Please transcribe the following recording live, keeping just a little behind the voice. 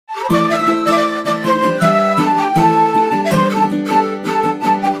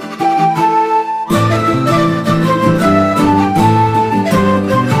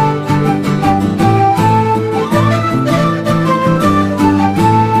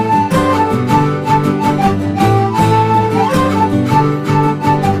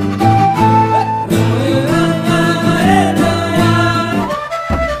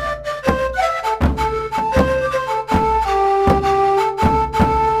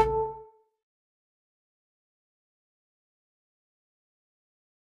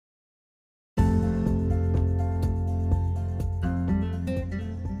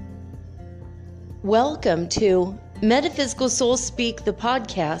Welcome to Metaphysical Soul Speak, the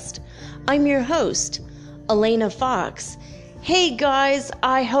podcast. I'm your host, Elena Fox. Hey guys,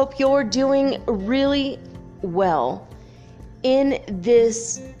 I hope you're doing really well in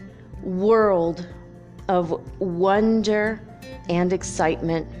this world of wonder and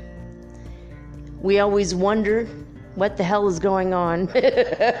excitement. We always wonder what the hell is going on.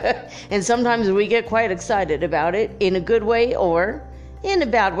 And sometimes we get quite excited about it in a good way or in a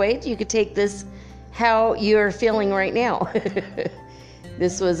bad way. You could take this how you're feeling right now.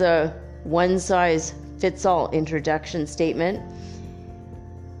 This was a one-size-fits-all introduction statement.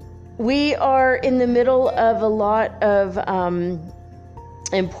 We are in the middle of a lot of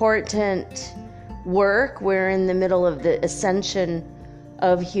important work. We're in the middle of the ascension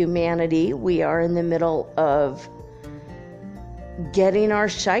of humanity. We are in the middle of getting our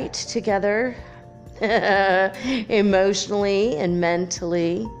shite together emotionally and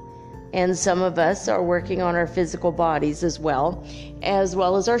mentally. And some of us are working on our physical bodies as well as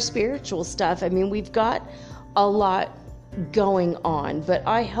our spiritual stuff. I mean, we've got a lot going on, but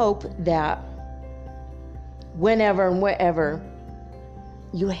I hope that whenever and wherever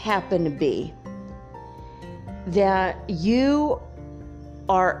you happen to be, that you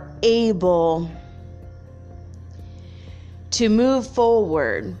are able to move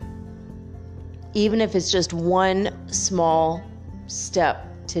forward, even if it's just one small step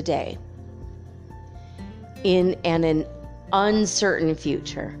today in an uncertain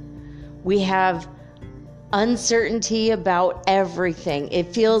future. We have uncertainty about everything.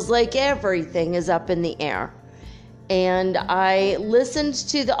 It feels like everything is up in the air. And I listened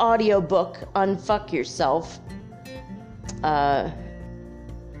to the audiobook Unfuck Yourself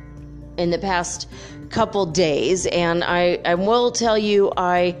in the past couple days, and I will tell you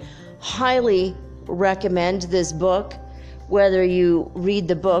I highly recommend this book, whether you read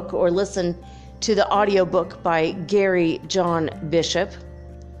the book or listen to the audiobook by Gary John Bishop.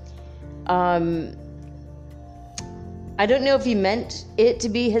 I don't know if he meant it to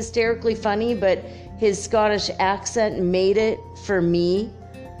be hysterically funny, but his Scottish accent made it, for me,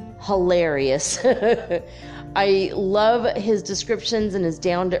 hilarious. I love his descriptions and his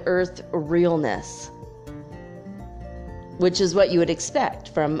down-to-earth realness, which is what you would expect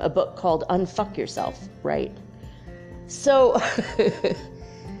from a book called Unfuck Yourself, right? So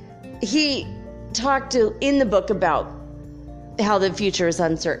he talked in the book about how the future is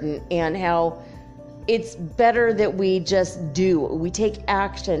uncertain and how it's better that we just do. We take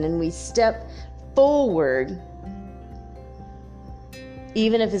action and we step forward,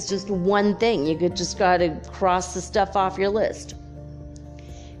 even if it's just one thing. You just got to cross the stuff off your list.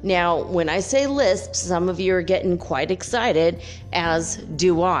 Now, when I say list, some of you are getting quite excited, as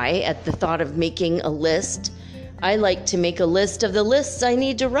do I, at the thought of making a list. I like to make a list of the lists I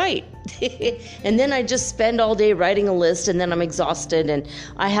need to write. And then I just spend all day writing a list, and then I'm exhausted, and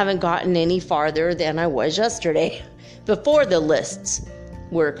I haven't gotten any farther than I was yesterday before the lists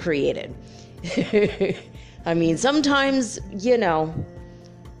were created. I mean, sometimes,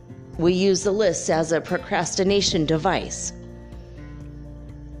 we use the lists as a procrastination device.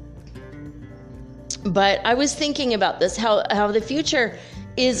 But I was thinking about this, how the future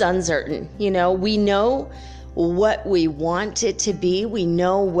is uncertain. We know what we want it to be. We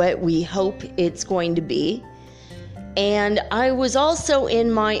know what we hope it's going to be. And I was also in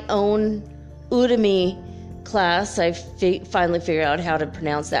my own Udemy class. I finally figured out how to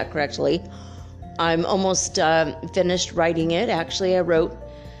pronounce that correctly. I'm almost finished writing it. Actually, I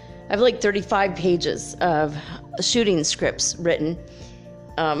have like 35 pages of shooting scripts written.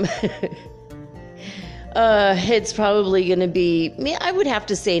 It's probably going to be, I would have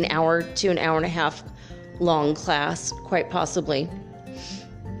to say, an hour to an hour and a half long class, quite possibly.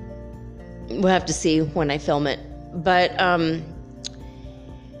 We'll have to see when I film it. But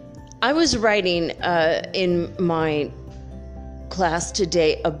I was writing in my class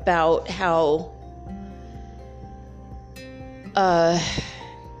today about how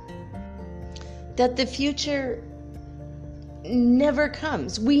that the future never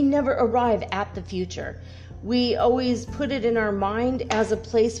comes. We never arrive at the future. We always put it in our mind as a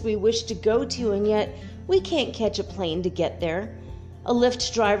place we wish to go to, and yet we can't catch a plane to get there. A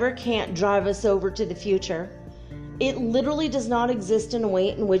Lyft driver can't drive us over to the future. It literally does not exist in a way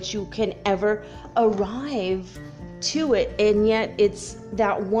in which you can ever arrive to it, and yet it's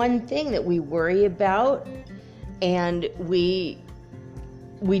that one thing that we worry about and we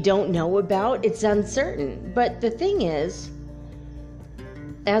don't know about. It's uncertain. But the thing is,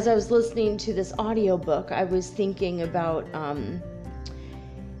 as I was listening to this audiobook, I was thinking about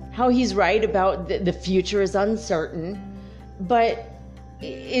how he's right about the future is uncertain, but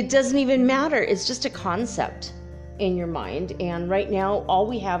it doesn't even matter. It's just a concept in your mind. And right now, all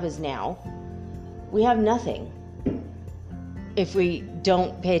we have is now. We have nothing if we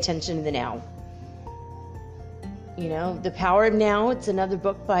don't pay attention to the now. You know, The Power of Now, it's another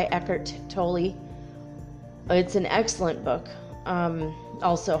book by Eckhart Tolle. It's an excellent book.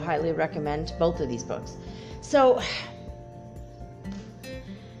 Also highly recommend both of these books. So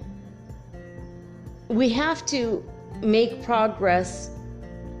we have to make progress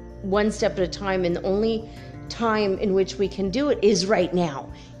one step at a time, and the only time in which we can do it is right now,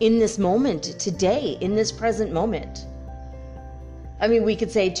 in this moment, today, in this present moment. I mean, we could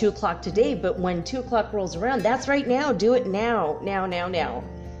say 2 o'clock today, but when 2 o'clock rolls around, that's right now. Do it now, now.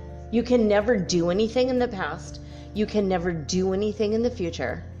 You can never do anything in the past. You can never do anything in the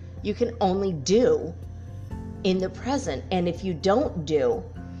future. You can only do in the present. And if you don't do,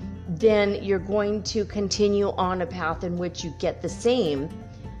 then you're going to continue on a path in which you get the same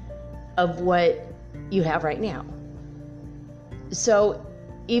of what you have right now. So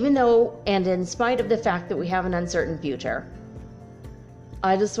even though, and in spite of the fact that we have an uncertain future,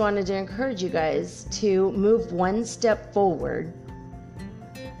 I just wanted to encourage you guys to move one step forward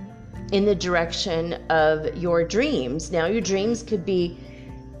in the direction of your dreams. Now, your dreams could be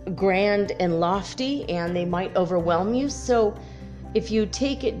grand and lofty, and they might overwhelm you. So if you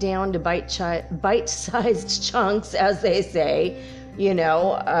take it down to bite-sized chunks, as they say, you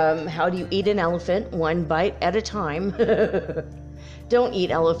know, how do you eat an elephant? One bite at a time. Don't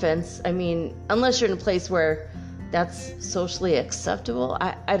eat elephants. I mean, unless you're in a place where that's socially acceptable,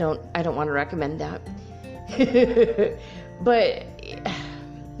 I don't want to recommend that.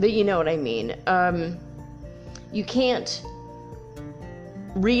 but you know what I mean. You can't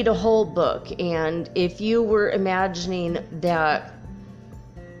read a whole book, and if you were imagining that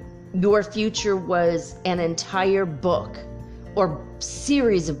your future was an entire book or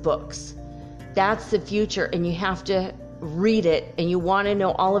series of books, that's the future, and you have to read it, and you want to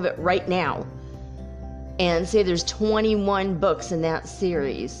know all of it right now, and say there's 21 books in that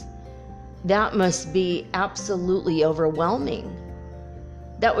series, that must be absolutely overwhelming.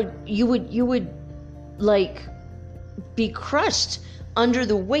 You would like be crushed under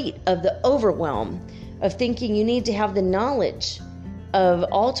the weight of the overwhelm of thinking you need to have the knowledge of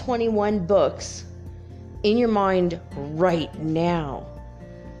all 21 books in your mind right now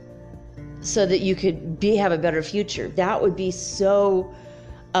so that you could have a better future. That would be so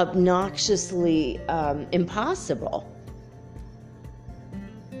obnoxiously impossible.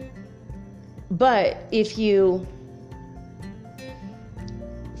 But if you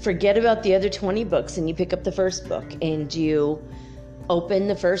forget about the other 20 books and you pick up the first book and you open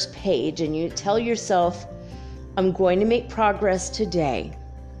the first page and you tell yourself, I'm going to make progress today,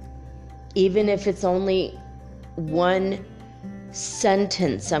 even if it's only one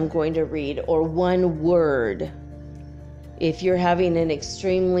sentence I'm going to read or one word. If you're having an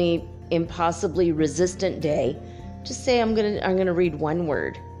extremely impossibly resistant day, just say I'm going to read one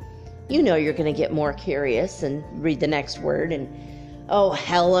word. You know you're going to get more curious and read the next word, and oh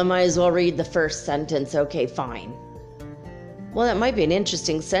hell, I might as well read the first sentence. Okay, fine. Well, that might be an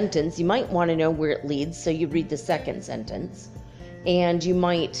interesting sentence. You might want to know where it leads, so you read the second sentence. And you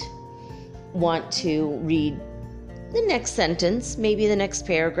might want to read the next sentence, maybe the next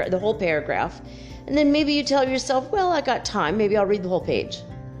paragraph, the whole paragraph. And then maybe you tell yourself, well, I got time. Maybe I'll read the whole page.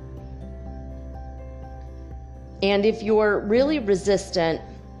 And if you're really resistant,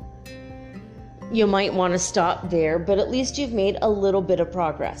 you might want to stop there, but at least you've made a little bit of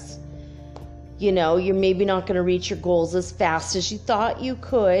progress. You know, you're maybe not going to reach your goals as fast as you thought you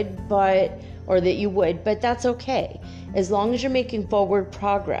could, or that you would, but that's okay. As long as you're making forward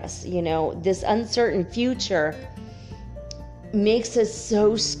progress. You know, this uncertain future makes us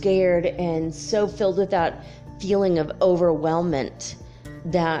so scared and so filled with that feeling of overwhelmment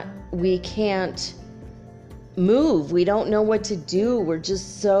that we can't move. We don't know what to do. We're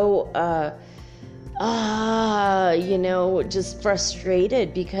just so, just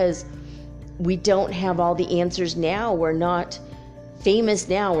frustrated because we don't have all the answers now. We're not famous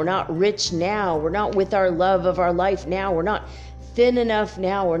now. We're not rich now. We're not with our love of our life now. We're not thin enough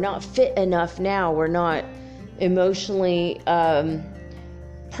now. We're not fit enough now. We're not emotionally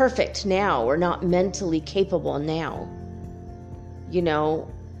perfect now. We're not mentally capable now. You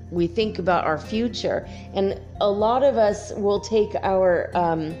know, we think about our future, and a lot of us will take our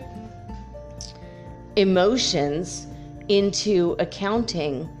emotions into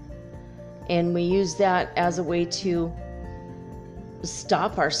accounting, and we use that as a way to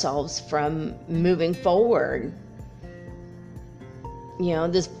stop ourselves from moving forward. You know,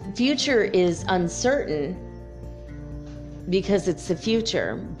 this future is uncertain because it's the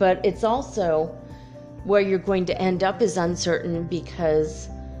future, but it's also where you're going to end up is uncertain because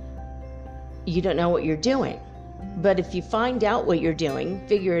you don't know what you're doing. But if you find out what you're doing,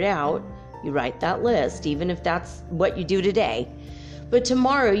 figure it out, you write that list, even if that's what you do today. But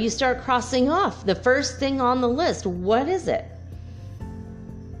tomorrow you start crossing off the first thing on the list. What is it?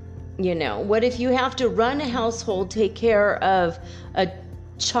 You know, what if you have to run a household, take care of a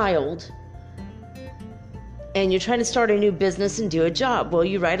child, and you're trying to start a new business and do a job? Well,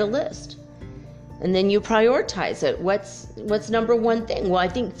 you write a list. And then you prioritize it. What's number one thing? Well, I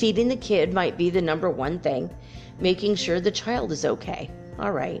think feeding the kid might be the number one thing. Making sure the child is okay.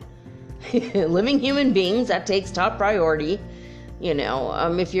 All right. Living human beings, that takes top priority. You know,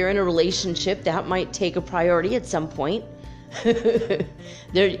 if you're in a relationship, that might take a priority at some point. You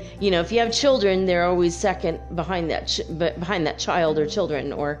know, if you have children, they're always second behind that child or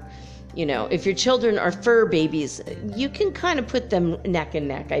children. Or, you know, if your children are fur babies, you can kind of put them neck and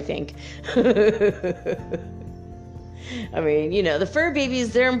neck, I think. I mean, you know, the fur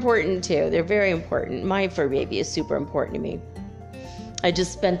babies, they're important too. They're very important. My fur baby is super important to me. I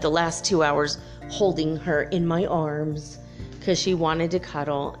just spent the last 2 hours holding her in my arms because she wanted to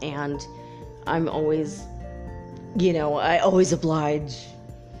cuddle, and I'm always, you know, I always oblige.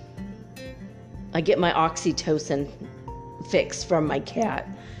 I get my oxytocin fix from my cat.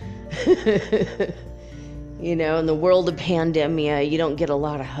 You know, in the world of pandemia, you don't get a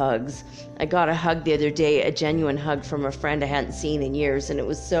lot of hugs. I got a hug the other day, a genuine hug from a friend I hadn't seen in years, and it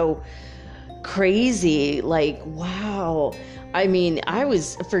was so crazy. Like, wow. I mean,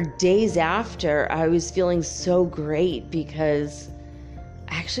 for days after, I was feeling so great because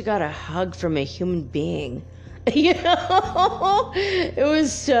I actually got a hug from a human being. You know, it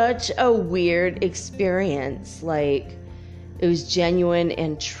was such a weird experience. Like, it was genuine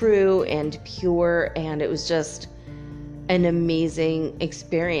and true and pure, and it was just an amazing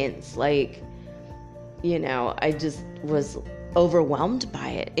experience. Like, you know, I just was overwhelmed by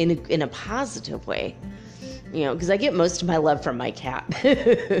it in a positive way. You know, because I get most of my love from my cat.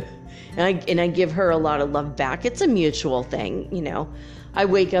 and I give her a lot of love back. It's a mutual thing, you know. I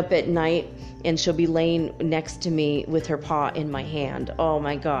wake up at night and she'll be laying next to me with her paw in my hand. Oh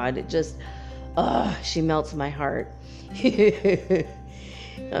my God, it just, she melts my heart.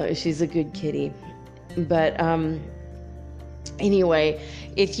 She's a good kitty. But anyway,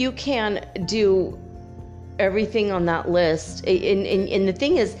 if you can do everything on that list, and the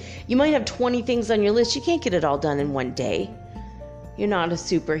thing is, you might have 20 things on your list. You can't get it all done in one day. You're not a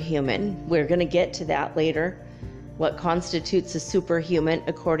superhuman. We're going to get to that later. What constitutes a superhuman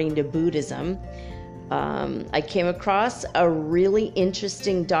according to Buddhism. I came across a really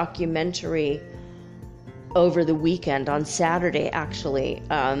interesting documentary over the weekend, on Saturday actually.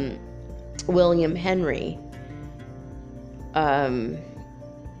 William Henry.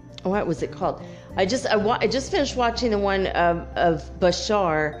 What was it called? I just finished watching the one of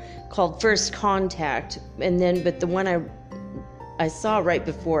Bashar called First Contact, but the one I saw right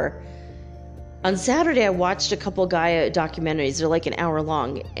before, on Saturday I watched a couple Gaia documentaries. They're like an hour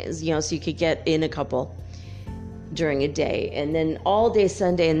long, you know, so you could get in a couple during a day. And then all day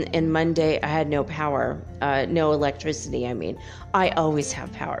Sunday and Monday I had no power, no electricity. I mean, I always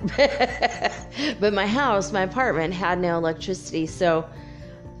have power, but my apartment had no electricity, so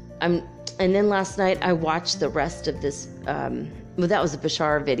and then last night I watched the rest of this, well, that was a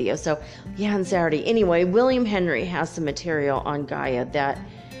Bashar video. So yeah, on Saturday. Anyway, William Henry has some material on Gaia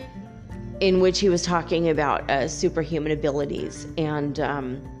in which he was talking about superhuman abilities. And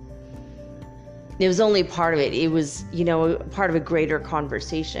it was only part of it. It was, you know, part of a greater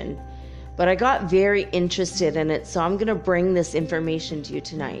conversation. But I got very interested in it, so I'm going to bring this information to you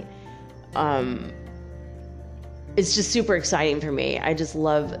tonight. It's just super exciting for me. I just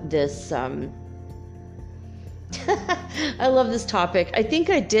love this. I love this topic. I think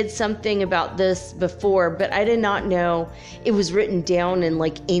I did something about this before, but I did not know it was written down in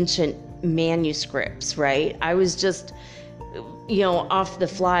like ancient manuscripts, right? I was just, off the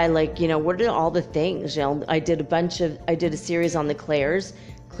fly, like, what are all the things? I did a series on the clairs,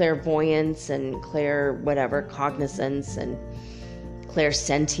 clairvoyance and cognizance and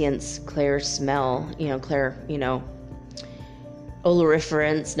clairsentience, clair smell,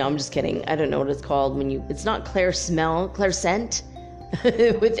 oloriferance. No, I'm just kidding. I don't know what it's called it's not clair smell, clair scent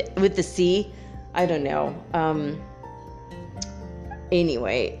with the C. I don't know.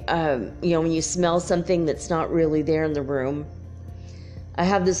 Anyway, when you smell something that's not really there in the room. I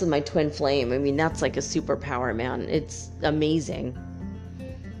have this with my twin flame. I mean, that's like a superpower, man. It's amazing.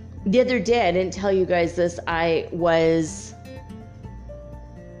 The other day, I didn't tell you guys this. I was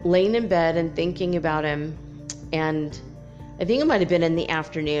laying in bed and thinking about him, and I think it might have been in the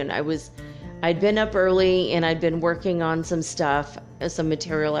afternoon. I'd been up early and I'd been working on some stuff, some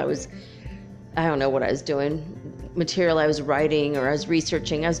material. I don't know what I was doing. Material I was writing, or I was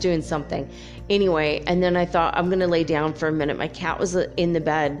researching. I was doing something. Anyway, and then I thought, I'm going to lay down for a minute. My cat was in the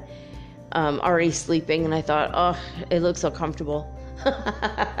bed, already sleeping, and I thought, oh, it looks so comfortable.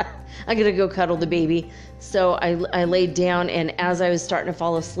 I'm going to go cuddle the baby. So I laid down, and as I was starting to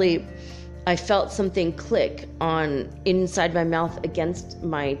fall asleep, I felt something click inside my mouth against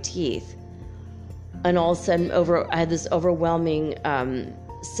my teeth. And all of a sudden, I had this overwhelming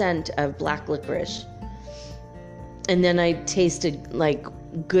scent of black licorice. And then I tasted like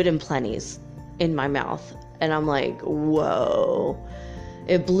Good and Plenty's in my mouth. And I'm like, whoa.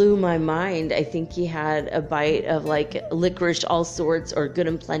 It blew my mind. I think he had a bite of like licorice, all sorts, or Good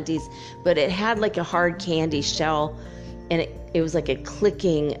and Plenty's. But it had like a hard candy shell. And it was like a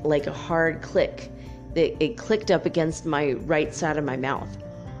clicking, like a hard click. It clicked up against my right side of my mouth.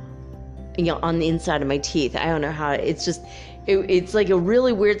 On the inside of my teeth. I don't know how. It's just... It's like a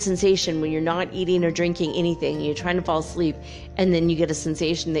really weird sensation when you're not eating or drinking anything, and you're trying to fall asleep, and then you get a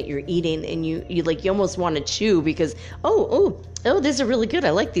sensation that you're eating, and you almost want to chew because oh, these are really good.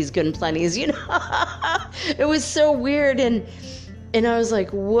 I like these Good and Plenty's. It was so weird, and I was like,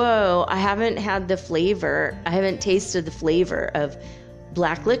 whoa! I haven't had the flavor. I haven't tasted the flavor of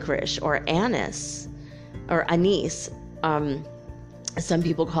black licorice or anise or anise. Some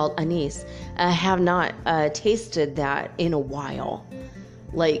people call it anise. I have not tasted that in a while,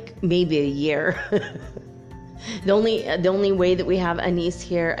 like maybe a year. The only way that we have anise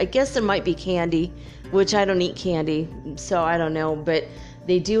here, I guess there might be candy, which I don't eat candy, so I don't know. But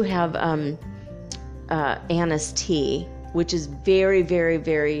they do have anise tea, which is very, very,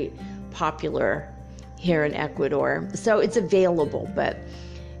 very popular here in Ecuador. So it's available, but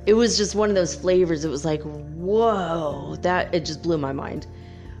it was just one of those flavors. It was like, whoa, it just blew my mind.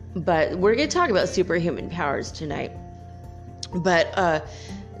 But we're going to talk about superhuman powers tonight. But,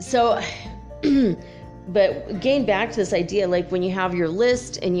 but getting back to this idea, like when you have your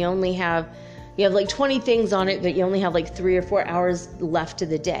list and you have like 20 things on it, but you only have like 3 or 4 hours left of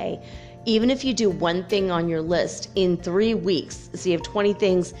the day. Even if you do one thing on your list in 3 weeks, so you have 20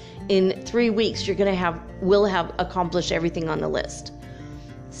 things in 3 weeks, will have accomplished everything on the list.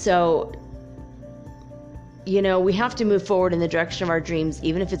 So, we have to move forward in the direction of our dreams,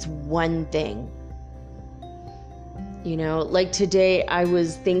 even if it's one thing. Like today, I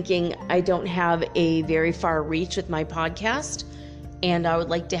was thinking I don't have a very far reach with my podcast, and I would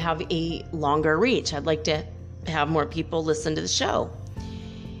like to have a longer reach. I'd like to have more people listen to the show.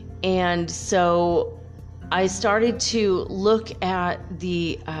 And so I started to look at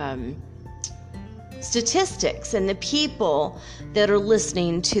the statistics and the people that are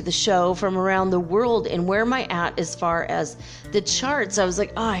listening to the show from around the world, and where am I at as far as the charts. I was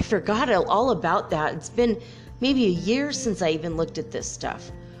like, oh, I forgot all about that. It's been maybe a year since I even looked at this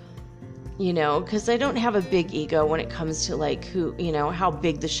stuff, because I don't have a big ego when it comes to like how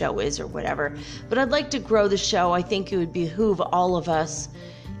big the show is or whatever. But I'd like to grow the show. I think it would behoove all of us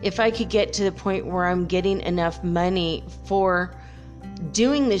if I could get to the point where I'm getting enough money for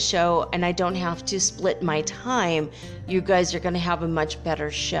doing the show and I don't have to split my time. You guys are going to have a much better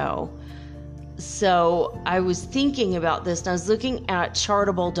show. So I was thinking about this, and I was looking at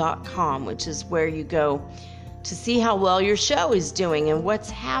Chartable.com, which is where you go to see how well your show is doing and what's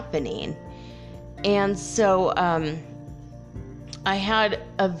happening. And so I had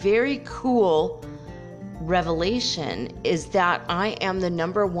a very cool revelation, is that I am the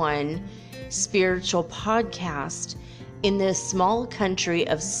 #1 spiritual podcast in this small country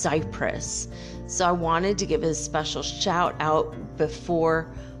of Cyprus. So I wanted to give a special shout out before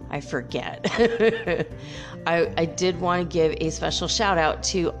I forget. I did want to give a special shout out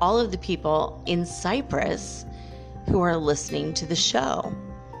to all of the people in Cyprus who are listening to the show.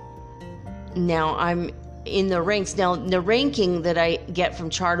 Now I'm in the ranks. Now the ranking that I get from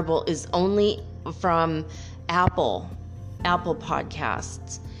Chartable is only from Apple Apple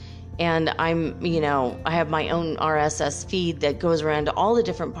Podcasts. And I have my own RSS feed that goes around to all the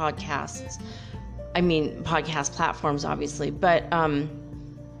different podcasts. Podcast platforms, obviously, but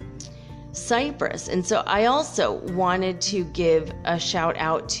Cyprus. And so I also wanted to give a shout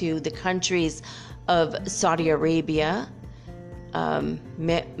out to the countries of Saudi Arabia, marhaba,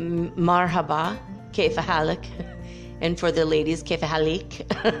 kayfa halik, and for the ladies, kayfa halik.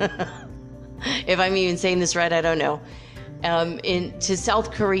 If I'm even saying this right, I don't know. To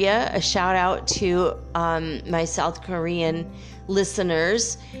South Korea, a shout out to my South Korean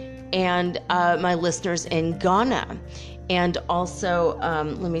listeners and my listeners in Ghana. And also,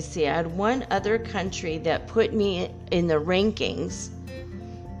 let me see, I had one other country that put me in the rankings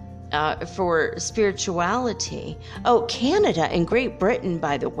for spirituality. Oh, Canada and Great Britain,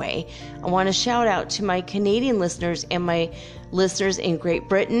 by the way. I want to shout out to my Canadian listeners and my listeners in Great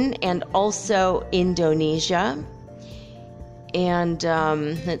Britain and also Indonesia. And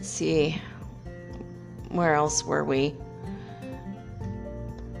let's see, where else were we?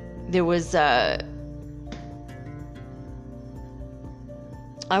 There was, I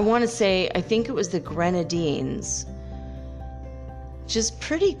want to say, I think it was the Grenadines. Just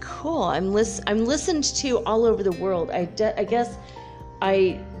pretty cool. I'm listened to all over the world. I guess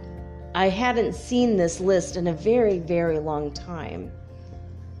I hadn't seen this list in a very, very long time.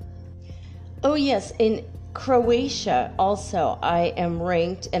 Oh yes, in Croatia also I am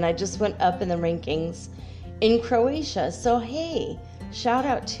ranked, and I just went up in the rankings in Croatia. So hey, shout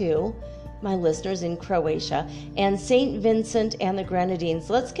out to my listeners in Croatia and St. Vincent and the Grenadines.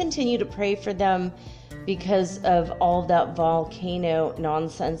 Let's continue to pray for them because of all that volcano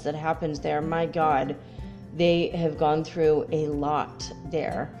nonsense that happened there. My God, they have gone through a lot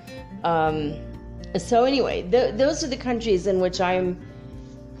there. So anyway, those are the countries in which I'm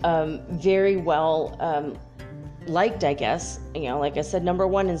very well liked, I guess. Like I said, number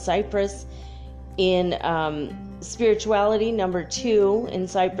 1 in Cyprus in spirituality, number 2 in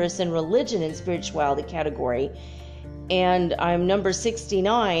Cyprus in religion and spirituality category, and I'm number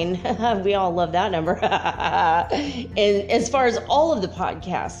 69. We all love that number. And as far as all of the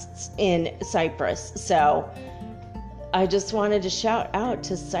podcasts in Cyprus, so I just wanted to shout out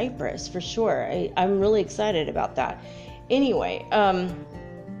to Cyprus for sure. I'm really excited about that. Anyway,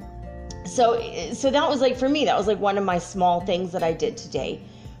 so that was like, for me, that was like one of my small things that I did today.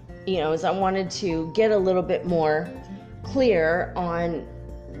 Is I wanted to get a little bit more clear on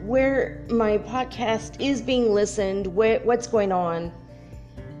where my podcast is being listened, what's going on,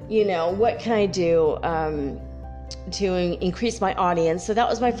 what can I do to increase my audience. So that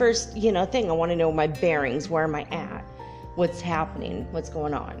was my first, thing. I want to know my bearings. Where am I at? What's happening? What's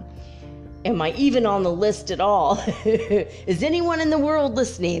going on? Am I even on the list at all? Is anyone in the world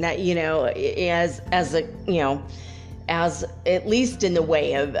listening? As at least in the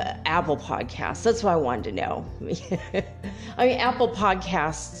way of Apple Podcasts. That's what I wanted to know. Apple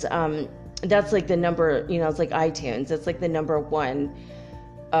Podcasts, that's like the number, it's like iTunes. It's like the number 1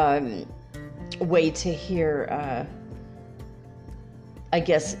 way to hear, I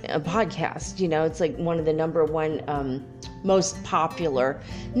guess, a podcast. It's like one of the number 1 most popular.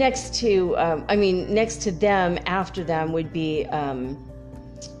 Next to them, after them would be,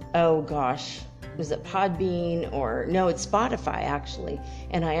 was it Podbean or no, it's Spotify actually.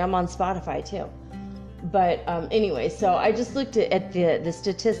 And I am on Spotify too. But anyway, so I just looked at the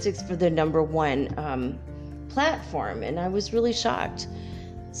statistics for the number 1 platform, and I was really shocked.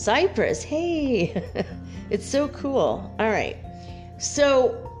 Cyprus, hey, it's so cool. All right. So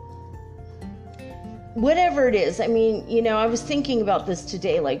whatever it is, I was thinking about this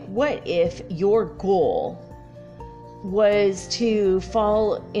today, like what if your goal was to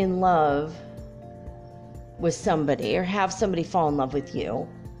fall in love with somebody or have somebody fall in love with you?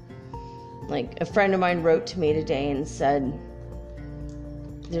 Like a friend of mine wrote to me today and said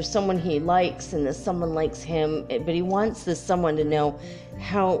there's someone he likes and this someone likes him, but he wants this someone to know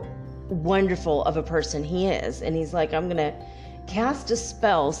how wonderful of a person he is. And he's like, I'm going to cast a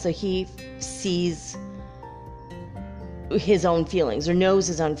spell so he sees his own feelings or knows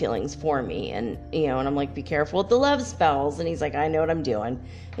his own feelings for me. And, and I'm like, be careful with the love spells. And he's like, I know what I'm doing.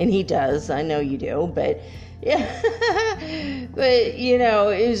 And he does. I know you do. But yeah, but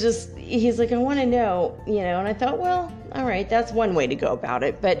it was just, he's like, I want to know, and I thought, well, all right, that's one way to go about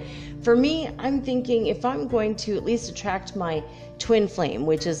it. But for me, I'm thinking if I'm going to at least attract my twin flame,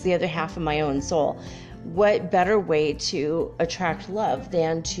 which is the other half of my own soul, what better way to attract love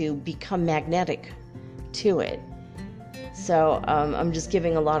than to become magnetic to it? So I'm just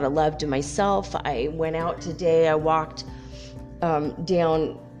giving a lot of love to myself. I went out today. I walked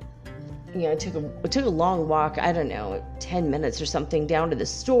down I took a long walk, I don't know, 10 minutes or something, down to the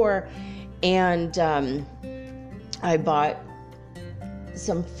store, and I bought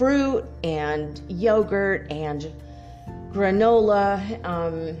some fruit and yogurt and granola.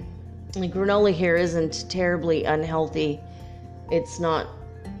 Granola here isn't terribly unhealthy. There's not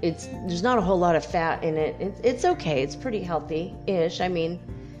a whole lot of fat in it. It's okay. It's pretty healthy-ish. I mean,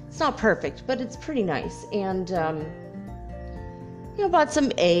 it's not perfect, but it's pretty nice. And bought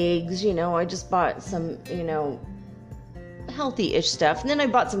some eggs. I just bought some healthy-ish stuff. And then I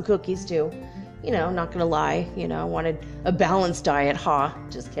bought some cookies too. Not gonna lie. I wanted a balanced diet.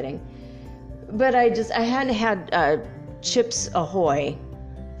 Just kidding. But I hadn't had Chips Ahoy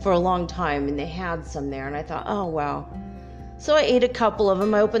for a long time, and they had some there, and I thought, oh wow. So I ate a couple of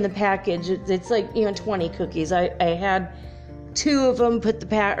them. I opened the package. It's like 20 cookies. I had 2 of them.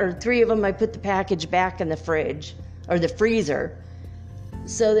 3 of them. I put the package back in the fridge or the freezer.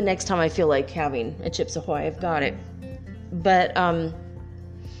 So the next time I feel like having a Chips Ahoy, I've got it. But I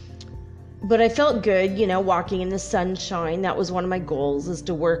felt good, walking in the sunshine. That was one of my goals, is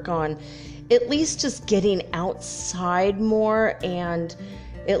to work on at least just getting outside more and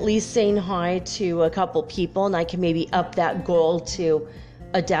at least saying hi to a couple people. And I can maybe up that goal to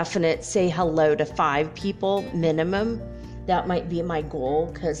a definite say hello to 5 people minimum. That might be my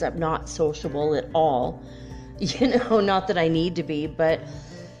goal, because I'm not sociable at all. Not that I need to be, but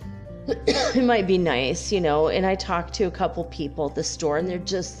it might be nice, and I talked to a couple people at the store, and they're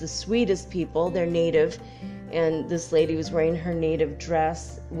just the sweetest people. They're native, and this lady was wearing her native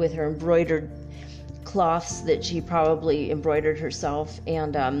dress with her embroidered cloths that she probably embroidered herself,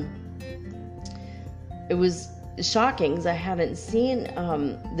 and it was shocking because I hadn't seen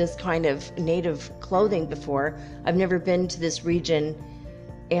this kind of native clothing before. I've never been to this region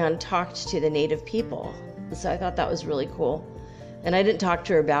and talked to the native people, so I thought that was really cool. And I didn't talk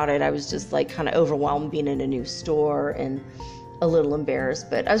to her about it. I was just like kind of overwhelmed being in a new store and a little embarrassed.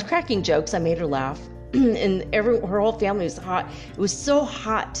 But I was cracking jokes. I made her laugh. And her whole family was hot. It was so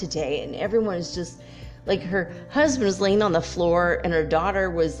hot today. And everyone was just like, her husband was laying on the floor and her daughter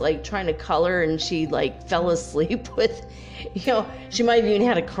was like trying to color, and she like fell asleep with, she might have even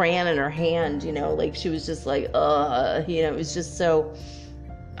had a crayon in her hand, like she was just like, it was just so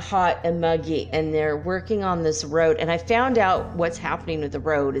hot and muggy. And they're working on this road, and I found out what's happening with the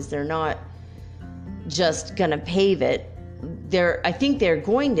road is they're not just gonna pave it. I think they're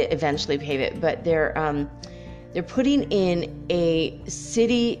going to eventually pave it, but they're putting in a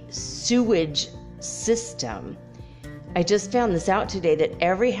city sewage system. I just found this out today, that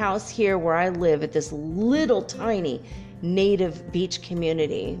every house here where I live, at this little tiny native beach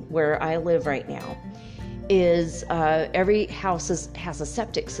community where I live right now, is every house has a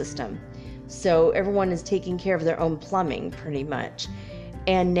septic system. So everyone is taking care of their own plumbing pretty much.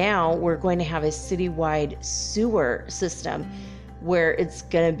 And now we're going to have a citywide sewer system where it's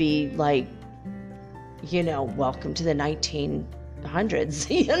going to be like, welcome to the 1900s,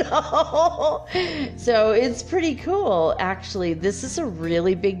 So it's pretty cool. Actually, this is a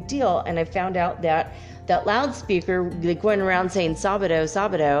really big deal. And I found out that loudspeaker, going around saying Sabado,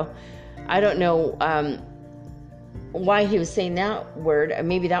 Sabado, I don't know why he was saying that word.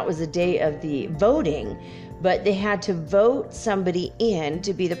 Maybe that was the day of the voting, but they had to vote somebody in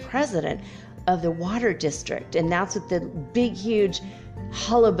to be the president of the water district. And that's what the big, huge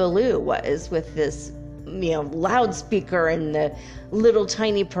hullabaloo was, with this, loudspeaker and the little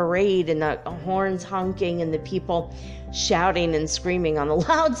tiny parade and the horns honking and the people shouting and screaming on the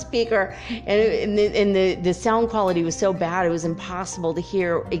loudspeaker. And the sound quality was so bad, it was impossible to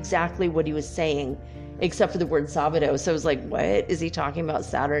hear exactly what he was saying, except for the word Sabado. So I was like, what is he talking about,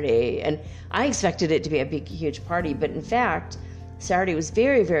 Saturday? And I expected it to be a big, huge party. But in fact, Saturday was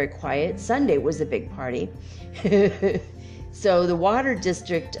very, very quiet. Sunday was a big party. So the water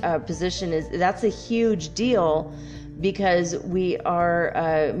district position that's a huge deal, because we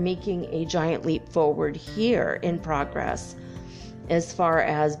are making a giant leap forward here in progress as far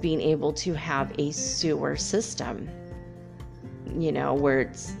as being able to have a sewer system, where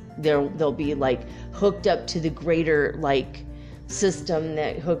they'll be like hooked up to the greater like system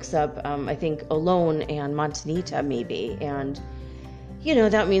that hooks up I think Olón and Montanita maybe, and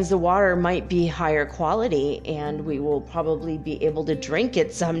that means the water might be higher quality and we will probably be able to drink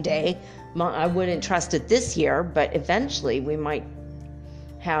it someday. I wouldn't trust it this year, but eventually we might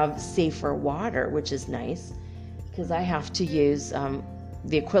have safer water, which is nice, because I have to use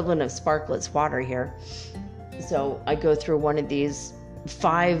the equivalent of Sparkletts water here. So I go through one of these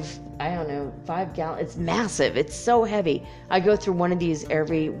 5 gallon. It's massive. It's so heavy. I go through one of these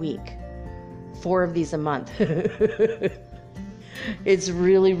every week, 4 of these a month. It's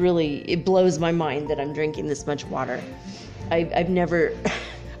really, really, it blows my mind that I'm drinking this much water. I've never,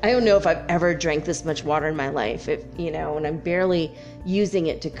 I don't know if I've ever drank this much water in my life, and I'm barely using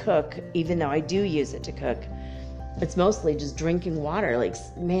it to cook, even though I do use it to cook. It's mostly just drinking water, like,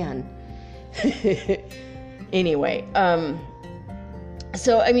 man. Anyway,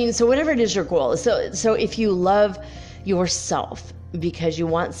 so whatever it is your goal. So if you love yourself because you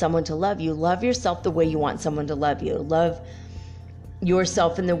want someone to love you, love yourself the way you want someone to love you. Love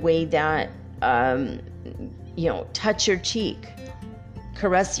yourself in the way that, touch your cheek,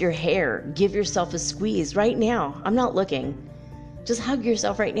 caress your hair, give yourself a squeeze right now. I'm not looking. Just hug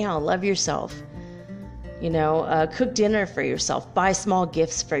yourself right now. Love yourself. Cook dinner for yourself. Buy small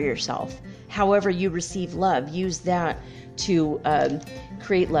gifts for yourself. However you receive love, use that to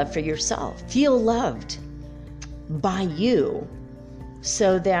create love for yourself. Feel loved by you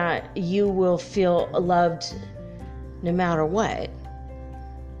so that you will feel loved no matter what.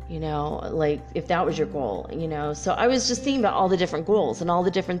 Like if that was your goal, So I was just thinking about all the different goals and all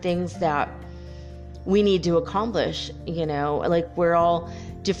the different things that we need to accomplish, like we're all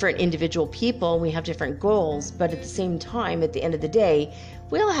different individual people. We have different goals, but at the same time, at the end of the day,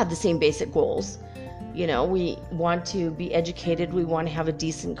 we all have the same basic goals. We want to be educated. We want to have a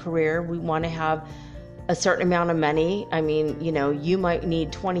decent career. We want to have a certain amount of money. I mean, you might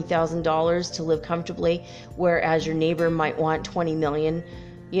need $20,000 to live comfortably, whereas your neighbor might want 20 million,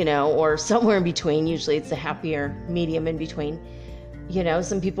 or somewhere in between. Usually it's a happier medium in between.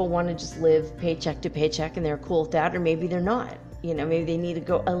 Some people want to just live paycheck to paycheck and they're cool with that, or maybe they're not. Maybe they need to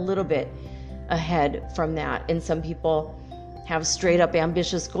go a little bit ahead from that. And some people have straight up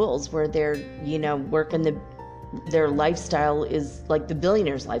ambitious goals where they're, working their lifestyle is like the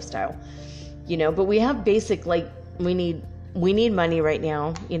billionaire's lifestyle, but we have basic, like we need money right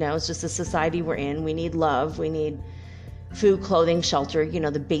now. It's just the society we're in. We need love. We need food, clothing, shelter,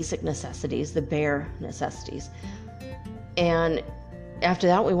 the basic necessities, the bare necessities. And after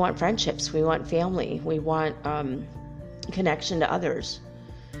that, we want friendships. We want family. We want, connection to others,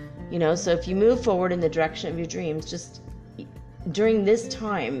 so if you move forward in the direction of your dreams, just during this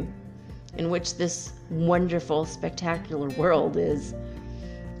time in which this wonderful, spectacular world is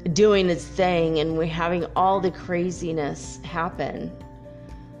doing its thing and we're having all the craziness happen,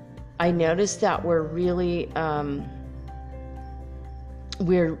 I noticed that we're really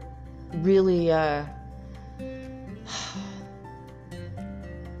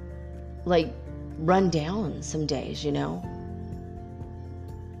like run down some days,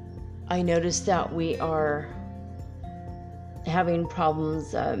 I noticed that we are having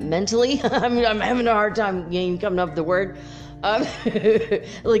problems mentally. I'm having a hard time coming up with the word.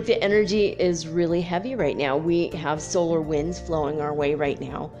 Like the energy is really heavy right now. We have solar winds flowing our way right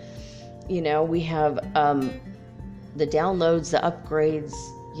now. We have the downloads, the upgrades,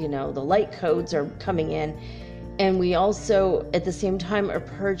 the light codes are coming in. And we also, at the same time, are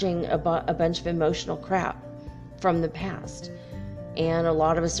purging a bunch of emotional crap from the past. And a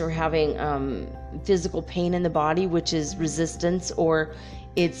lot of us are having physical pain in the body, which is resistance, or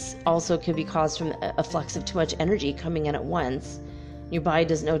it's also could be caused from a flux of too much energy coming in at once. Your body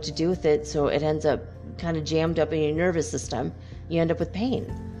doesn't know what to do with it, so it ends up kind of jammed up in your nervous system. You end up with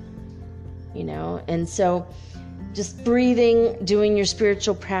pain, And so just breathing, doing your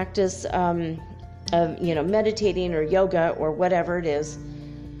spiritual practice, of meditating or yoga or whatever it is,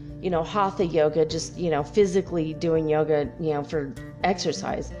 hatha yoga, just physically doing yoga, for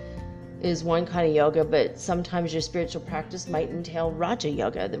exercise is one kind of yoga, but sometimes your spiritual practice might entail Raja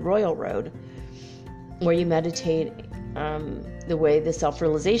Yoga, the royal road, where you meditate the way the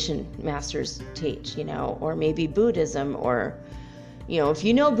self-realization masters teach, or maybe Buddhism, or if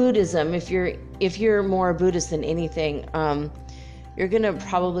Buddhism, if you're more Buddhist than anything, you're going to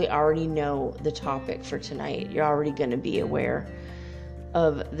probably already know the topic for tonight. You're already going to be aware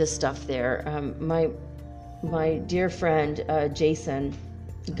of the stuff there. My dear friend, Jason,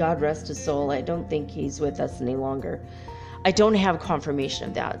 God rest his soul, I don't think he's with us any longer. I don't have confirmation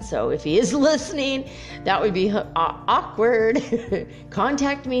of that. So if he is listening, that would be awkward.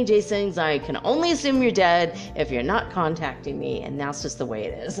 Contact me, Jason, because I can only assume you're dead if you're not contacting me. And that's just the way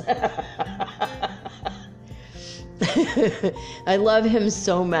it is. I love him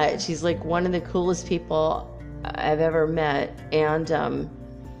so much. He's like one of the coolest people I've ever met. And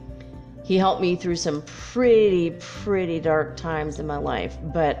he helped me through some pretty dark times in my life.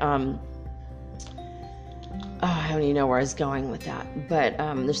 But I don't even know where I was going with that. But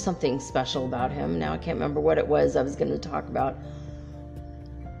there's something special about him. Now I can't remember what it was I was going to talk about.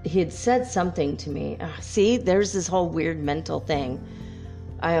 He had said something to me. See, there's this whole weird mental thing.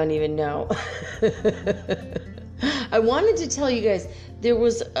 I don't even know. I wanted to tell you guys, there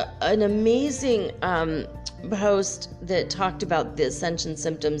was an amazing post that talked about the ascension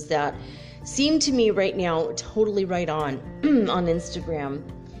symptoms that seem to me right now totally right on on Instagram.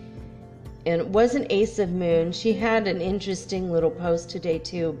 And it wasn't Ace of Moon. She had an interesting little post today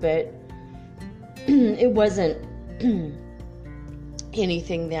too, but it wasn't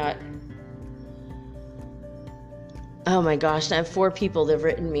anything that... Oh my gosh, I have 4 people that have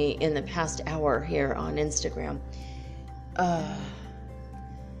written me in the past hour here on Instagram. All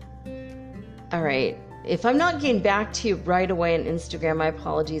right. If I'm not getting back to you right away on Instagram, my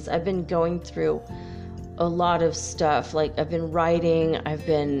apologies. I've been going through a lot of stuff. Like, I've been writing, I've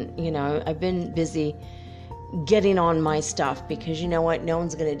been busy getting on my stuff because you know what? No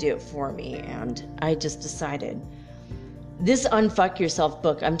one's going to do it for me. And I just decided this Unfuck Yourself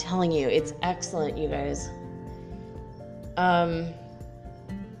book, I'm telling you, it's excellent, you guys. All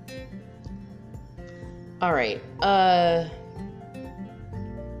right.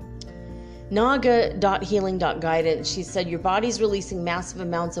 Naga.healing.guidance. She said, your body's releasing massive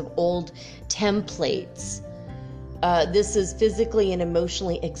amounts of old templates. This is physically and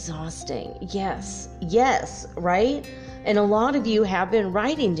emotionally exhausting. Yes, right? And a lot of you have been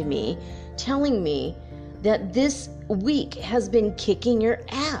writing to me, telling me that this week has been kicking your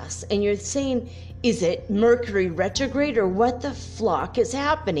ass. And you're saying, is it Mercury retrograde or what the flock is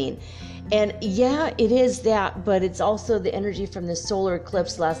happening? And yeah, it is that, but it's also the energy from the solar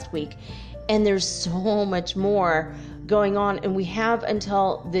eclipse last week. And there's so much more going on. And we have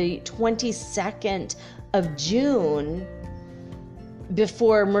until the 22nd of June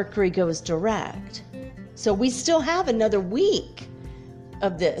before Mercury goes direct. So we still have another week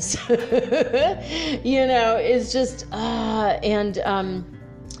of this. It's just,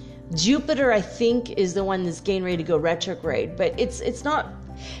 Jupiter, I think, is the one that's getting ready to go retrograde. But it's not,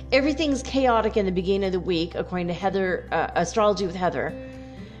 everything's chaotic in the beginning of the week, according to Heather, Astrology with Heather.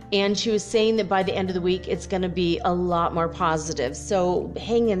 And she was saying that by the end of the week, it's going to be a lot more positive. So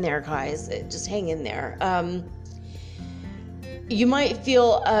hang in there, guys. Just hang in there. You might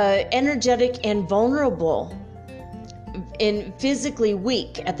feel energetic and vulnerable and physically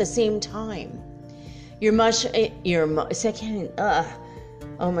weak at the same time. Your emotions.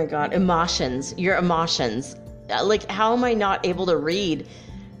 Like, how am I not able to read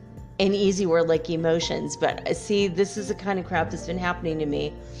an easy word like emotions? But see, this is the kind of crap that's been happening to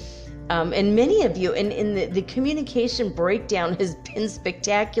me. And many of you, and the communication breakdown has been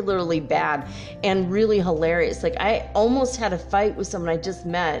spectacularly bad and really hilarious. Like, I almost had a fight with someone I just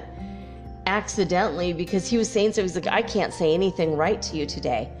met accidentally because he was saying so. He's like, I can't say anything right to you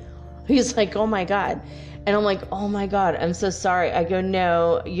today. He's like, oh my God. And I'm like, oh my God, I'm so sorry. I go,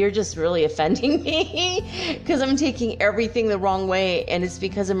 no, you're just really offending me because I'm taking everything the wrong way. And it's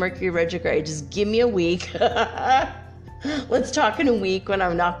because of Mercury retrograde. Just give me a week. Let's talk in a week when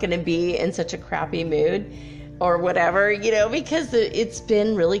I'm not going to be in such a crappy mood or whatever, because it's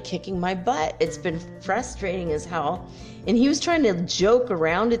been really kicking my butt. It's been frustrating as hell. And he was trying to joke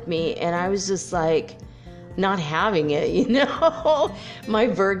around with me. And I was just like, not having it, My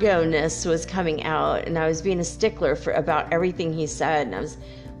Virgo-ness was coming out, and I was being a stickler about everything he said, and I was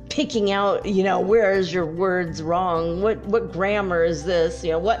picking out, where is your words wrong? What grammar is this?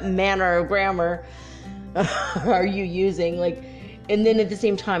 What manner of grammar are you using? And then at the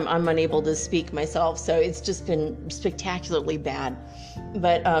same time, I'm unable to speak myself, so it's just been spectacularly bad.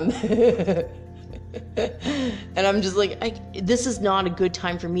 But and I'm just like, this is not a good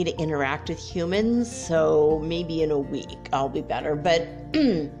time for me to interact with humans, so maybe in a week I'll be better. But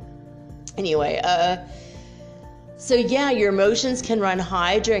anyway, so yeah, your emotions can run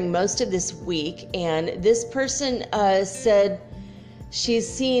high during most of this week. And this person said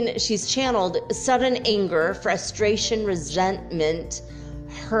she's channeled sudden anger, frustration, resentment,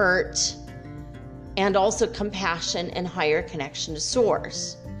 hurt, and also compassion and higher connection to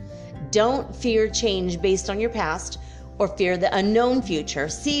source. Don't fear change based on your past or fear the unknown future.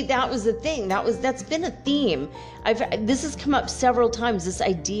 See, that was the thing. That's been a theme. This has come up several times, this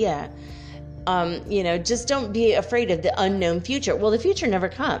idea. Just don't be afraid of the unknown future. Well, the future never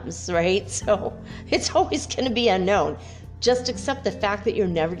comes, right? So it's always going to be unknown. Just accept the fact that you're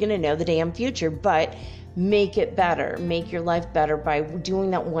never going to know the damn future, but make it better. Make your life better by doing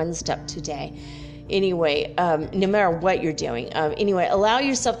that one step today. Anyway, no matter what you're doing. Anyway, allow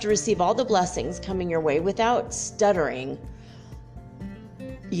yourself to receive all the blessings coming your way without stuttering.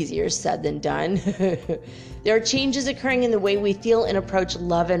 Easier said than done. There are changes occurring in the way we feel and approach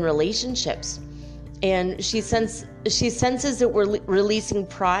love and relationships. And she senses that we're releasing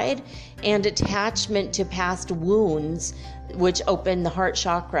pride and attachment to past wounds, which open the heart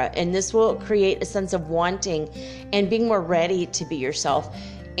chakra. And this will create a sense of wanting and being more ready to be yourself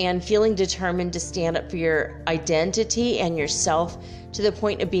and feeling determined to stand up for your identity and yourself, to the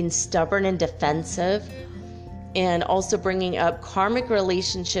point of being stubborn and defensive. And also bringing up karmic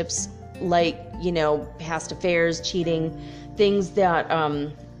relationships like, past affairs, cheating, things that,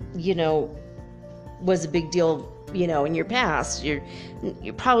 was a big deal, in your past. You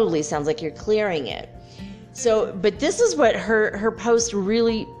probably sounds like you're clearing it. So, but this is what her post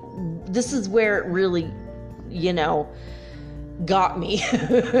really, this is where it really, got me.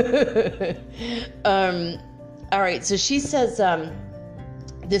 All right. So she says,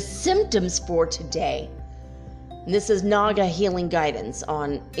 the symptoms for today. And this is Naga Healing Guidance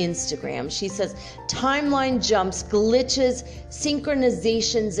on Instagram. She says, timeline jumps, glitches,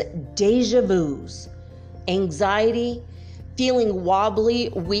 synchronizations, deja vus, anxiety, feeling wobbly,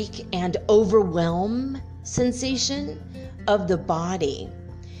 weak, and overwhelmed sensation of the body,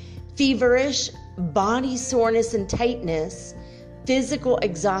 feverish, body soreness and tightness, physical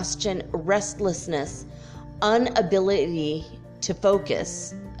exhaustion, restlessness, inability to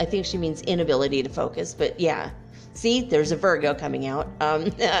focus. I think she means inability to focus, but yeah. See, there's a Virgo coming out.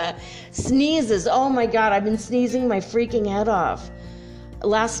 Sneezes. Oh my God, I've been sneezing my freaking head off.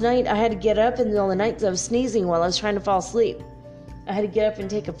 Last night, I had to get up in the middle of the night because I was sneezing while I was trying to fall asleep. I had to get up and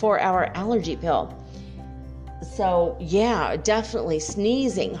take a 4-hour allergy pill. So yeah, definitely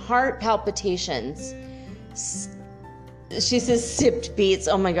sneezing, heart palpitations. She says sipped beats.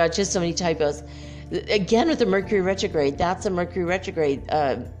 Oh my God, just so many typos. Again with the Mercury retrograde. That's a Mercury retrograde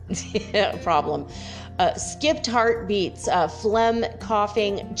problem. Skipped heartbeats, phlegm,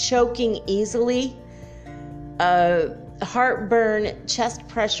 coughing, choking easily, heartburn, chest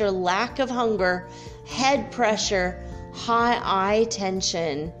pressure, lack of hunger, head pressure, high eye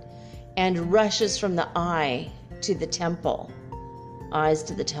tension, and rushes from the eye to the temple, eyes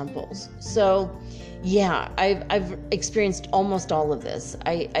to the temples. So yeah, I've experienced almost all of this.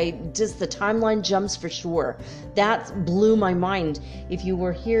 I just, the timeline jumps for sure. That blew my mind. If you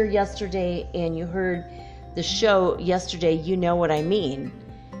were here yesterday and you heard the show yesterday, you know what I mean.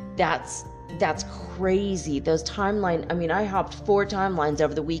 That's crazy. Those timeline, I mean, I hopped 4 timelines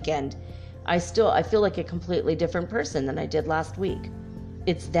over the weekend. I feel like a completely different person than I did last week.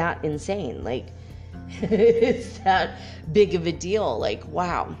 It's that insane. Like, it's that big of a deal. Like,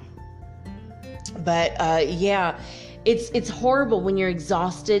 wow. But yeah, it's horrible when you're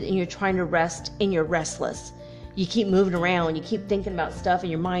exhausted and you're trying to rest and you're restless. You keep moving around, you keep thinking about stuff, and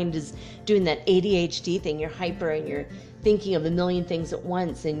your mind is doing that ADHD thing. You're hyper and you're thinking of a million things at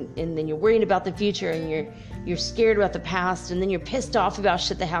once, and then you're worrying about the future, and you're scared about the past, and then you're pissed off about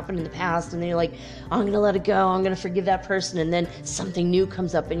shit that happened in the past, and then you're like, I'm gonna let it go, I'm gonna forgive that person, and then something new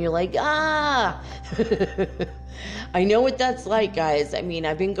comes up and you're like, ah. I know what that's like, guys. I mean,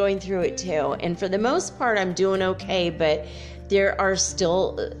 I've been going through it too, and for the most part I'm doing okay, but there are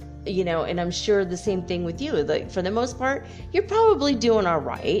still, and I'm sure the same thing with you. Like, for the most part, you're probably doing all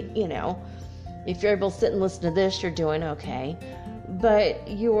right. If you're able to sit and listen to this, you're doing okay. But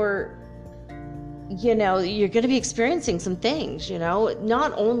you're going to be experiencing some things,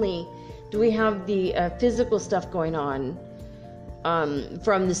 Not only do we have the physical stuff going on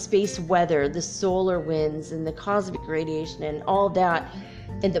from the space weather, the solar winds, and the cosmic radiation, and all that,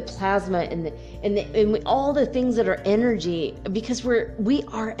 and the plasma, and all the things that are energy, because we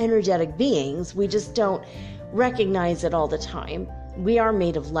are energetic beings. We just don't recognize it all the time. We are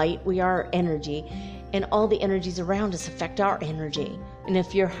made of light. We are energy, and all the energies around us affect our energy. And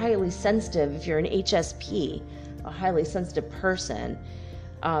if you're highly sensitive, if you're an HSP, a highly sensitive person,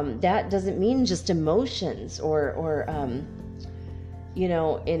 that doesn't mean just emotions or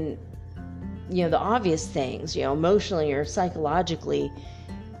the obvious things, emotionally or psychologically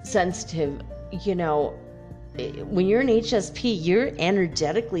sensitive. When you're an HSP, you're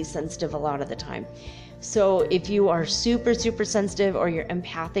energetically sensitive a lot of the time. So if you are super, super sensitive, or you're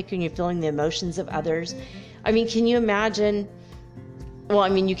empathic and you're feeling the emotions of others, I mean, can you imagine? Well, I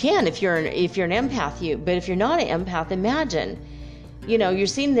mean, you can if you're an empath, but if you're not an empath, imagine, you're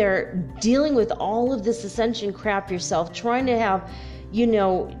sitting there dealing with all of this ascension crap yourself, trying to have,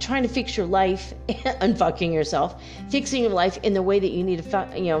 trying to fix your life, unfucking yourself, fixing your life in the way that you need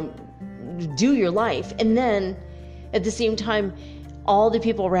to, do your life. And then at the same time, all the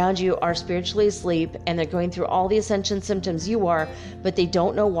people around you are spiritually asleep, and they're going through all the ascension symptoms you are, but they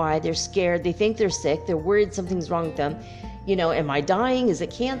don't know why. They're scared. They think they're sick. They're worried something's wrong with them. Am I dying? Is it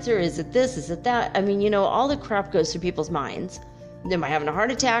cancer? Is it this? Is it that? I mean, all the crap goes through people's minds. Am I having a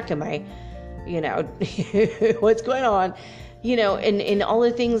heart attack? Am I what's going on, and all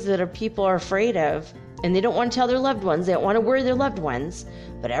the things that people are afraid of, and they don't want to tell their loved ones. They don't want to worry their loved ones,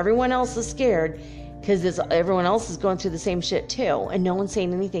 but everyone else is scared because everyone else is going through the same shit too, and no one's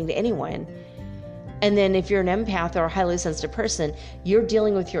saying anything to anyone. And then if you're an empath or a highly sensitive person, you're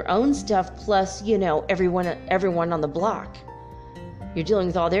dealing with your own stuff plus, everyone on the block. You're dealing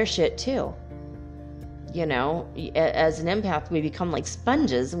with all their shit too. As an empath, we become like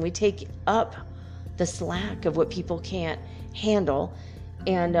sponges and we take up the slack of what people can't handle,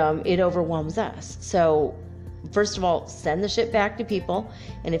 and it overwhelms us. So first of all, send the shit back to people,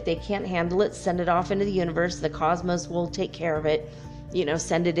 and if they can't handle it, send it off into the universe. The cosmos will take care of it.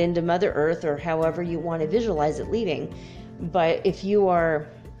 Send it into Mother Earth or however you want to visualize it leading. But if you are,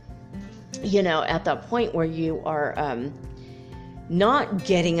 at that point where you are not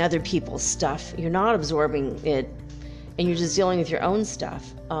getting other people's stuff, you're not absorbing it, and you're just dealing with your own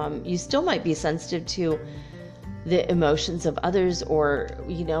stuff, you still might be sensitive to the emotions of others, or,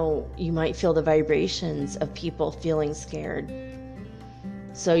 you might feel the vibrations of people feeling scared.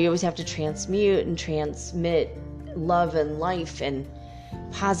 So you always have to transmute and transmit love and life and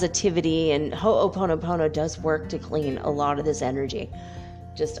positivity, and Ho'oponopono does work to clean a lot of this energy.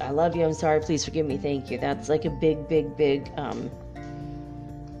 Just, I love you, I'm sorry, please forgive me, thank you. That's like a big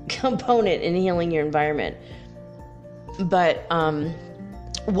component in healing your environment. But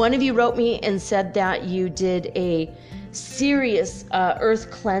one of you wrote me and said that you did a serious earth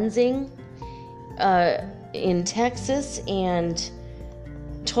cleansing in Texas, and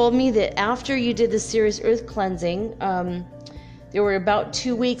told me that after you did the serious earth cleansing, there were about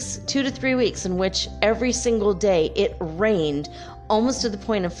 2 to 3 weeks in which every single day it rained almost to the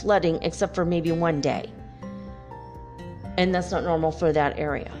point of flooding, except for maybe one day. And that's not normal for that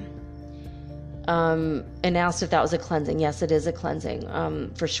area. And asked if that was a cleansing. Yes, it is a cleansing,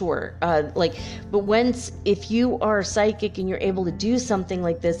 for sure. But if you are psychic and you're able to do something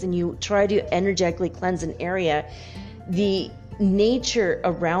like this and you try to energetically cleanse an area, the nature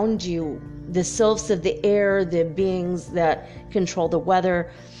around you, the sylphs of the air, the beings that control the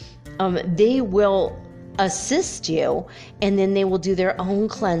weather, they will assist you, and then they will do their own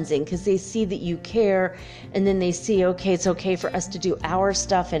cleansing because they see that you care, and then they see, okay, it's okay for us to do our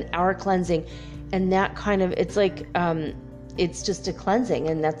stuff and our cleansing, and that kind of, it's like, it's just a cleansing,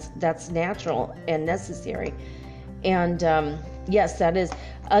 and that's natural and necessary. And yes, that is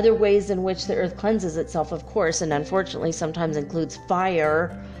other ways in which the earth cleanses itself, of course, and unfortunately sometimes includes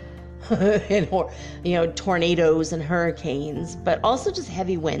fire and tornadoes and hurricanes, but also just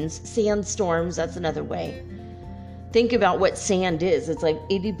heavy winds, sandstorms. That's another way. Think about what sand is. It's like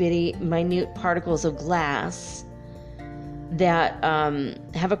itty bitty minute particles of glass that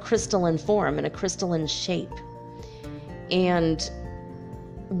have a crystalline form and a crystalline shape. And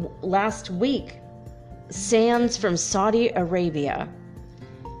last week, sands from Saudi Arabia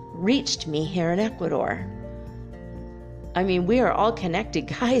reached me here in Ecuador. I mean, we are all connected,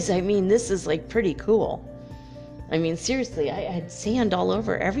 guys. I mean, this is like pretty cool. I mean, seriously, I had sand all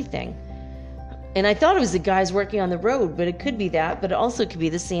over everything. And I thought it was the guys working on the road, but it could be that, but it also could be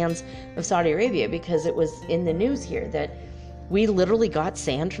the sands of Saudi Arabia, because it was in the news here that we literally got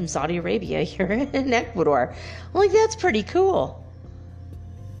sand from Saudi Arabia here in Ecuador. I'm like, that's pretty cool.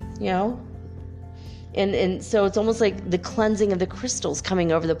 And so it's almost like the cleansing of the crystals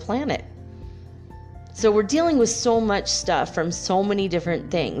coming over the planet. So we're dealing with so much stuff from so many different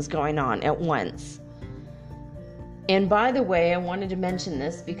things going on at once. And by the way, I wanted to mention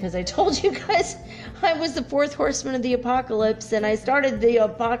this because I told you guys I was the fourth horseman of the apocalypse, and I started the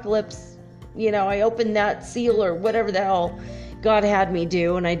apocalypse, I opened that seal or whatever the hell God had me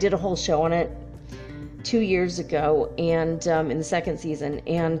do, and I did a whole show on it 2 years ago, and in the second season,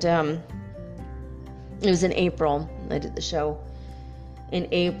 and it was in April. I did the show in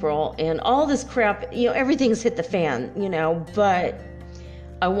April, and all this crap, everything's hit the fan, but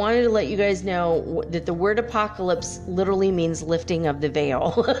I wanted to let you guys know that the word apocalypse literally means lifting of the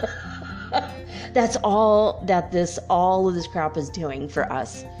veil. That's all that all of this crap is doing for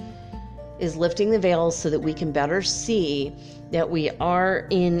us, is lifting the veil so that we can better see that we are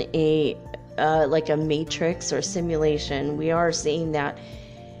in like a matrix or simulation. We are seeing that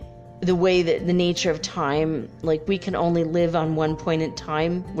the way that the nature of time, like we can only live on one point in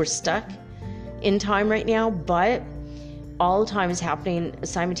time. We're stuck in time right now, but all time is happening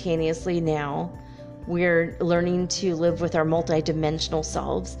simultaneously now. We're learning to live with our multidimensional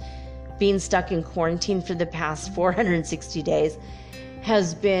selves. Being stuck in quarantine for the past 460 days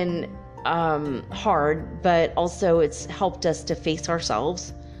has been hard, but also it's helped us to face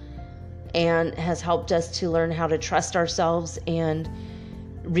ourselves and has helped us to learn how to trust ourselves and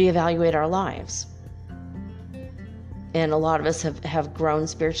reevaluate our lives. And a lot of us have grown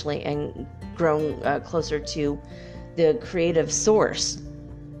spiritually and grown closer to the creative source,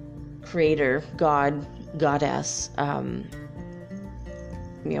 creator, God, goddess,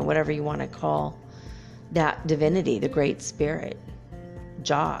 whatever you want to call that divinity, the great spirit,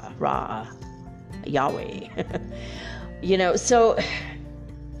 Jah, Ra, Yahweh. So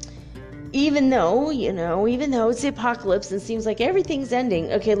even though it's the apocalypse and seems like everything's ending,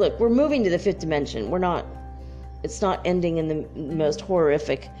 okay, look, we're moving to the fifth dimension. It's not ending in the most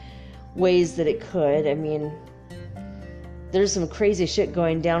horrific ways that it could. I mean, there's some crazy shit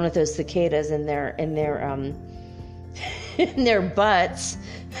going down with those cicadas in their in their butts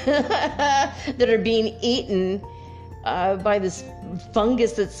that are being eaten by this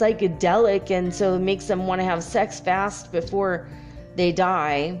fungus that's psychedelic, and so it makes them want to have sex fast before they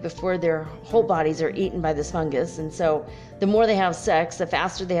die, before their whole bodies are eaten by this fungus. And so the more they have sex, the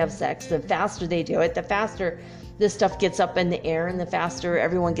faster they have sex, the faster they do it, the faster this stuff gets up in the air, and the faster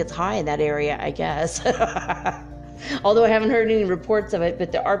everyone gets high in that area, I guess. Although I haven't heard any reports of it,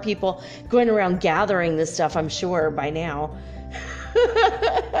 but there are people going around gathering this stuff, I'm sure, by now.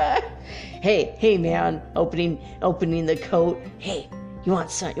 Hey, man, opening the coat. Hey, you want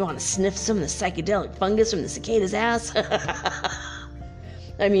to sniff some of the psychedelic fungus from the cicada's ass?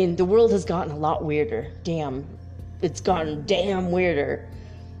 I mean, the world has gotten a lot weirder. Damn, it's gotten damn weirder.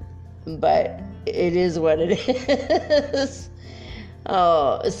 But it is what it is.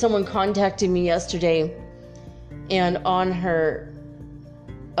 Oh, someone contacted me yesterday, and on her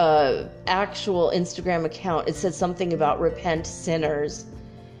actual Instagram account, it said something about repent sinners.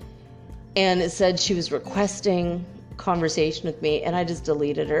 And it said she was requesting conversation with me, and I just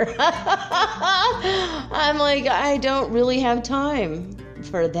deleted her. I'm like, I don't really have time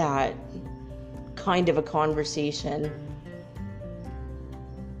for that kind of a conversation.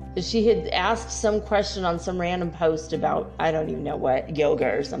 She had asked some question on some random post about, I don't even know what, yoga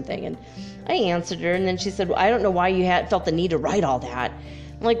or something, and I answered her, and then she said, well, I don't know why you had felt the need to write all that.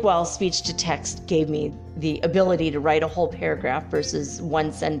 I'm like, well, speech to text gave me the ability to write a whole paragraph versus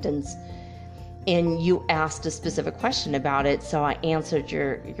one sentence, and you asked a specific question about it, so I answered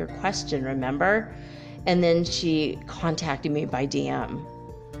your question, remember? And then she contacted me by DM.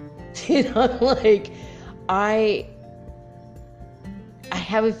 Like, I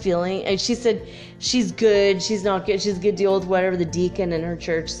have a feeling, and she said she's good, she's not good, she's a good deal with whatever the deacon in her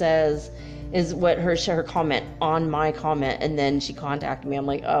church says, is what her comment on my comment. And then she contacted me. I'm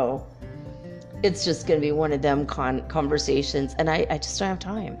like, oh, it's just going to be one of them conversations, and I just don't have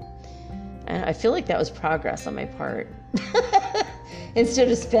time. And I feel like that was progress on my part. Instead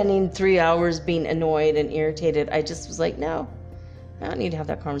of spending 3 hours being annoyed and irritated, I just was like, no, I don't need to have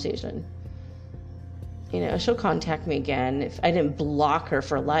that conversation. She'll contact me again. If I didn't block her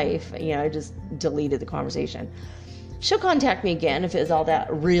for life, I just deleted the conversation. She'll contact me again if it's all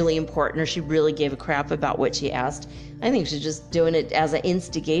that really important, or she really gave a crap about what she asked. I think she's just doing it as an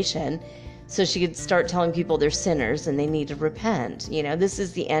instigation, so she could start telling people they're sinners and they need to repent. This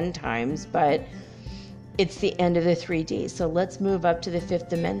is the end times, but it's the end of the 3D. So let's move up to the fifth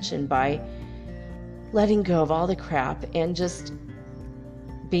dimension by letting go of all the crap and just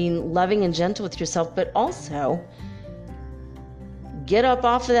being loving and gentle with yourself, but also get up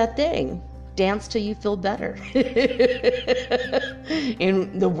off of that thing. Dance till you feel better.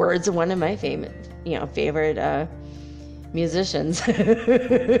 In the words of one of my favorite musicians,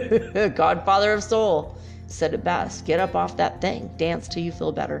 Godfather of Soul, said it best. Get up off that thing. Dance till you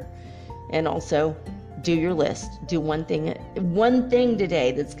feel better. And also do your list. Do one thing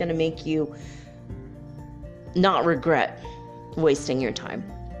today that's going to make you not regret wasting your time.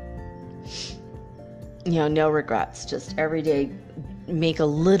 No regrets. Just every day make a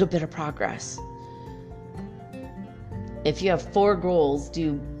little bit of progress. If you have 4 goals,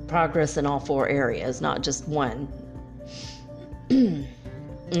 do progress in all 4 areas, not just one.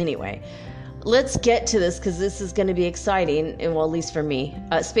 Anyway, let's get to this, because this is going to be exciting, and well, at least for me.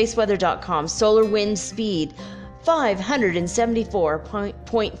 Spaceweather.com, solar wind speed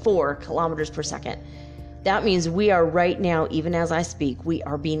 574.4 kilometers per second. That means we are right now, even as I speak, we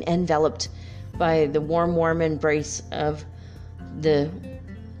are being enveloped by the warm embrace of the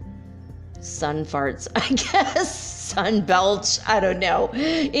sun farts, I guess, sun belch, I don't know.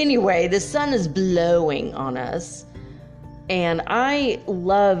 Anyway, the sun is blowing on us, and I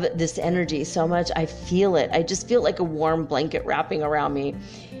love this energy so much. I feel it. I just feel like a warm blanket wrapping around me.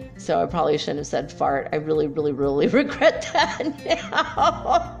 So I probably shouldn't have said fart. I really, really, really regret that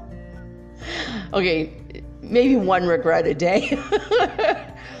now. Okay, maybe one regret a day.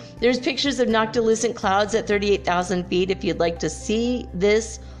 There's pictures of noctilucent clouds at 38,000 feet. If you'd like to see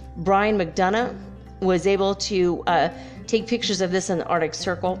this, Brian McDonough was able to take pictures of this in the Arctic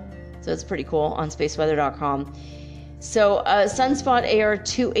Circle. So it's pretty cool on spaceweather.com. So sunspot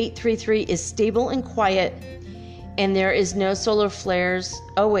AR2833 is stable and quiet, and there is no solar flares.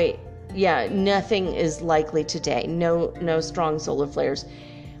 Oh wait, yeah, nothing is likely today. No strong solar flares.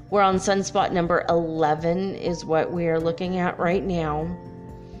 We're on sunspot number 11 is what we are looking at right now.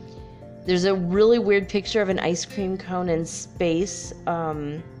 There's a really weird picture of an ice cream cone in space.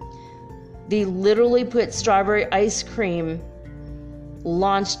 They literally put strawberry ice cream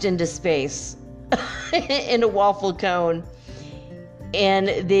launched into space in a waffle cone. And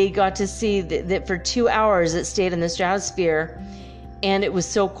they got to see that for 2 hours it stayed in the stratosphere, and it was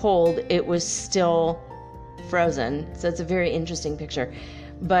so cold it was still frozen. So it's a very interesting picture.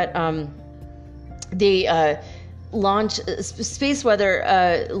 But space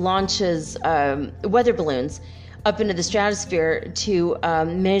weather launches weather balloons up into the stratosphere to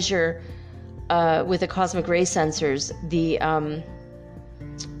measure with the cosmic ray sensors the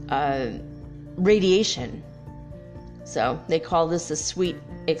radiation. So they call this a sweet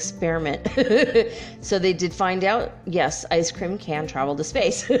experiment. So they did find out, yes, ice cream can travel to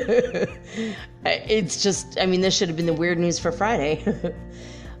space. It's just, I mean, this should have been the weird news for Friday.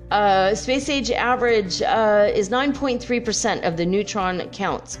 Space age average is 9.3% of the neutron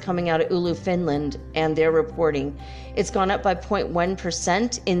counts coming out of Oulu, Finland, and they're reporting it's gone up by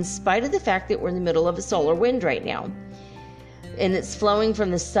 0.1% in spite of the fact that we're in the middle of a solar wind right now. And it's flowing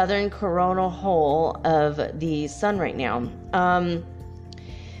from the southern coronal hole of the sun right now.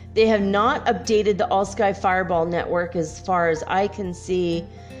 They have not updated the all-sky fireball network as far as I can see.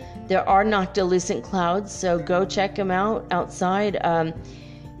 There are noctilucent clouds, so go check them out outside.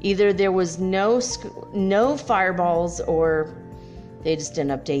 Either there was no fireballs, or they just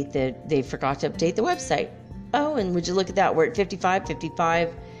didn't update they forgot to update the website. Oh, and would you look at that? We're at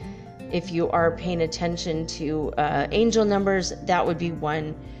 55. If you are paying attention to angel numbers, that would be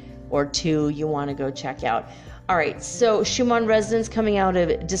 1 or 2 you want to go check out. All right, so Schumann resonance coming out of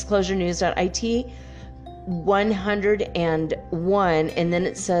disclosurenews.it, 101, and then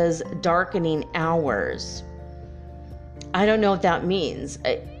it says darkening hours. I don't know what that means.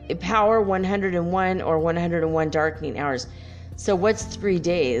 Power 101 or 101 darkening hours. So what's 3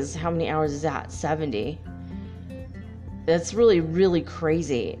 days? How many hours is that? 70. That's really, really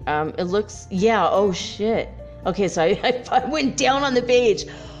crazy. It looks, yeah, oh shit. Okay, so I went down on the page.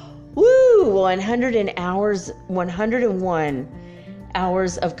 Woo! 101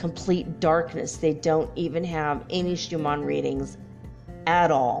 hours of complete darkness. They don't even have any Schumann readings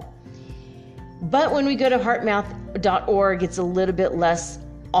at all. But when we go to heartmath.org, it's a little bit less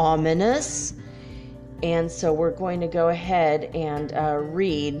ominous. And so we're going to go ahead and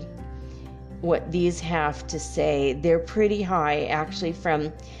read what these have to say. They're pretty high, actually,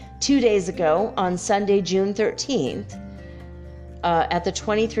 from 2 days ago on Sunday, June 13th. At the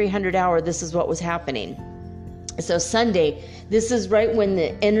 2300 hour, this is what was happening. So Sunday, this is right when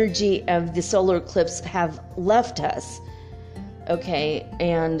the energy of the solar eclipse have left us. Okay,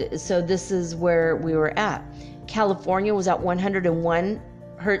 and so this is where we were at. California was at 101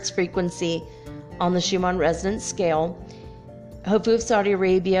 hertz frequency on the Schumann resonance scale. Hofu of Saudi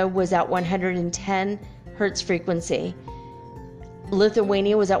Arabia was at 110 hertz frequency.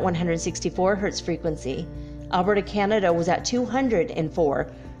 Lithuania was at 164 hertz frequency. Alberta, Canada was at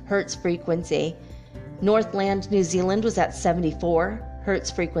 204 hertz frequency. Northland, New Zealand was at 74 hertz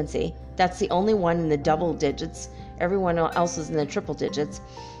frequency. That's the only one in the double digits. Everyone else is in the triple digits.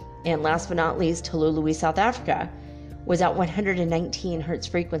 And last but not least, Hululu, South Africa was at 119 hertz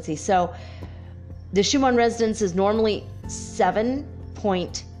frequency. So the Schumann resonance is normally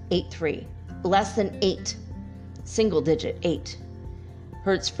 7.83, less than 8, single digit 8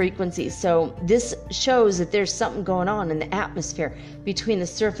 hertz frequency. So this shows that there's something going on in the atmosphere between the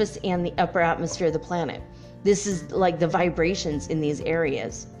surface and the upper atmosphere of the planet. This is like the vibrations in these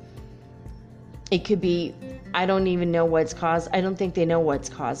areas. It could be, I don't even know what's caused. I don't think they know what's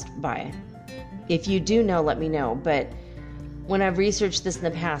caused by it. If you do know, let me know. But when I've researched this in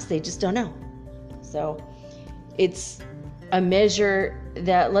the past, they just don't know. So it's a measure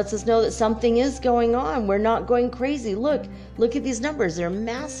that lets us know that something is going on. We're not going crazy. Look at these numbers. They're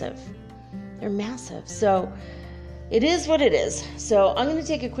massive. They're massive. So it is what it is. So I'm going to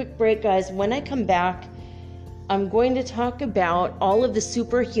take a quick break, guys. When I come back, I'm going to talk about all of the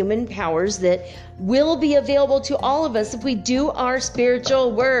superhuman powers that will be available to all of us if we do our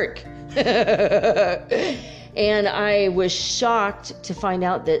spiritual work. And I was shocked to find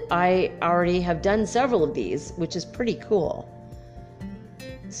out that I already have done several of these, which is pretty cool.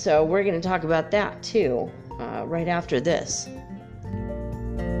 So we're going to talk about that too, right after this.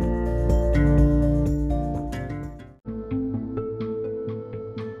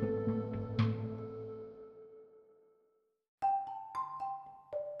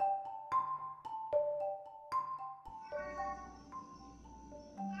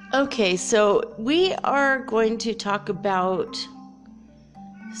 Okay, so we are going to talk about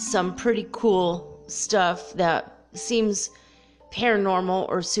some pretty cool stuff that seems paranormal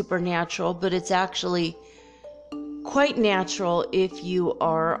or supernatural, but it's actually quite natural if you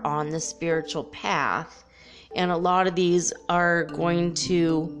are on the spiritual path. And a lot of these are going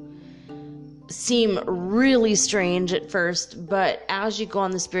to seem really strange at first, but as you go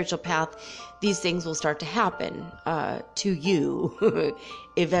on the spiritual path, these things will start to happen to you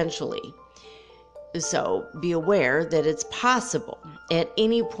eventually. So be aware that it's possible at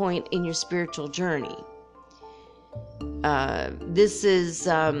any point in your spiritual journey. This is,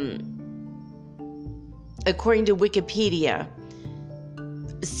 according to Wikipedia,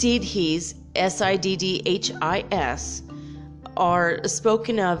 Siddhis, Siddhis, are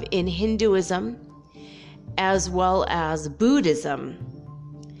spoken of in Hinduism as well as Buddhism.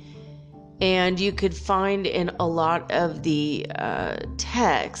 And you could find in a lot of the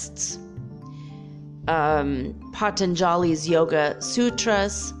texts, Patanjali's Yoga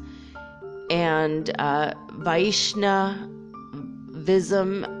Sutras and Vaishnavism,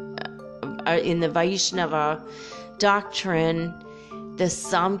 in the Vaishnava doctrine, the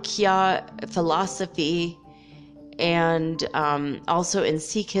Samkhya philosophy, and also in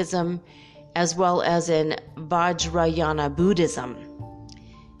Sikhism, as well as in Vajrayana Buddhism,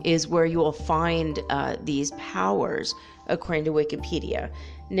 is where you will find these powers, according to Wikipedia.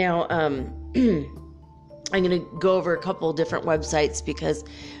 Now, I'm going to go over a couple different websites because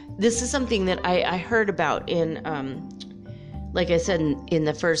this is something that I heard about in, like I said in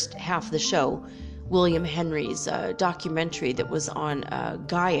the first half of the show, William Henry's documentary that was on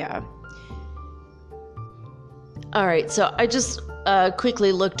Gaia. All right, so I just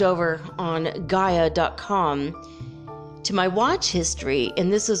quickly looked over on Gaia.com to my watch history,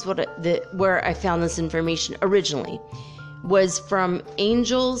 and this is where I found this information originally, was from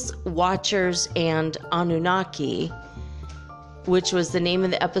Angels, Watchers, and Anunnaki, which was the name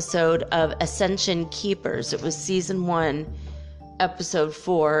of the episode of Ascension Keepers. It was season 1, episode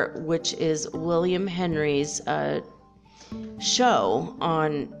 4, which is William Henry's show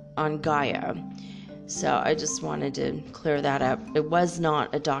on Gaia. So I just wanted to clear that up. It was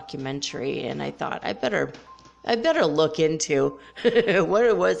not a documentary, and I thought I better look into what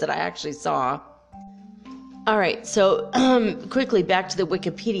it was that I actually saw. All right, so quickly back to the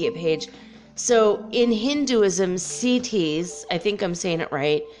Wikipedia page. So in Hinduism, Siddhis, I think I'm saying it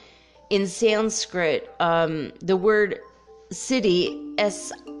right, in Sanskrit, the word Siddhi,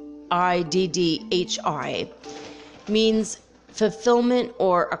 Siddhi, means fulfillment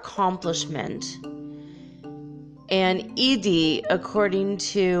or accomplishment. And Idi, according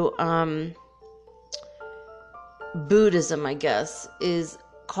to Buddhism, I guess, is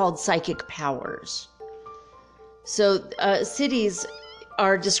called psychic powers. So Siddhis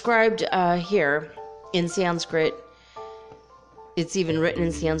are described here in Sanskrit. It's even written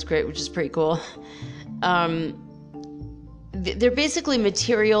in Sanskrit, which is pretty cool. They're basically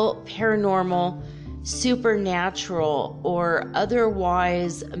material, paranormal, supernatural, or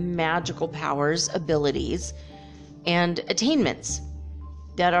otherwise magical powers, abilities, and attainments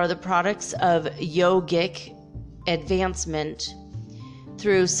that are the products of yogic advancement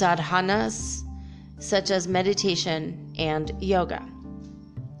through sadhanas such as meditation and yoga.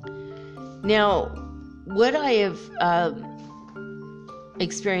 Now, what I have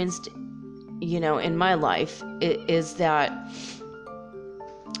experienced, in my life is that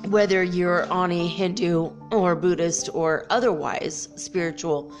whether you're on a Hindu or Buddhist or otherwise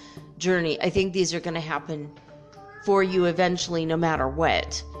spiritual journey, I think these are going to happen for you eventually, no matter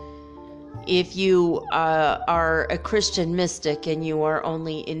what. If you are a Christian mystic and you are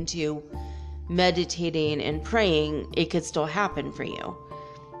only into meditating and praying, it could still happen for you.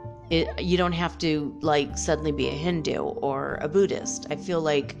 You don't have to suddenly be a Hindu or a Buddhist. I feel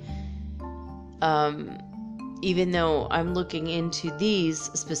like even though I'm looking into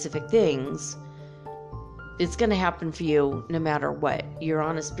these specific things, it's going to happen for you no matter what. You're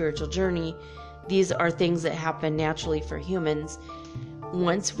on a spiritual journey. These are things that happen naturally for humans.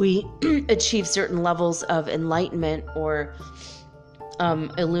 Once we achieve certain levels of enlightenment or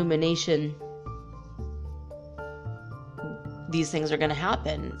illumination, these things are going to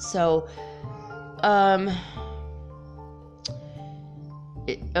happen. So,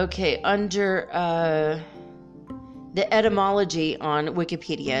 okay, under the etymology on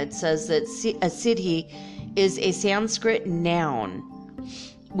Wikipedia, it says that a siddhi is a Sanskrit noun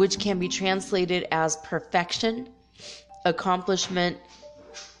which can be translated as perfection, accomplishment,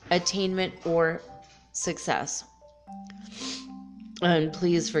 attainment, or success. And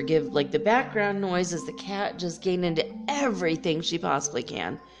please forgive the background noise as the cat just gained into everything she possibly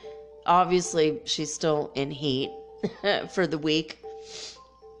can. Obviously, she's still in heat for the week.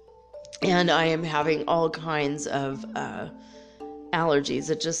 And I am having all kinds of allergies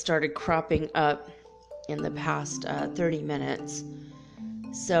that just started cropping up in the past 30 minutes.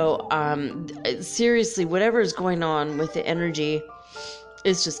 So, seriously, whatever is going on with the energy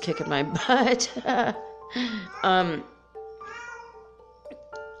is just kicking my butt.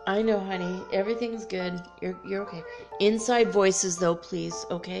 I know, honey. Everything's good. You're okay. Inside voices, though, please.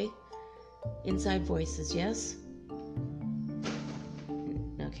 Okay? Inside voices, yes?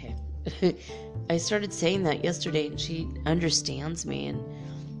 Okay. I started saying that yesterday, and she understands me, and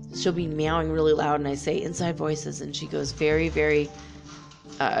she'll be meowing really loud, and I say inside voices, and she goes very, very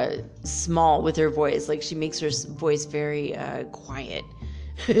small with her voice. She makes her voice very quiet.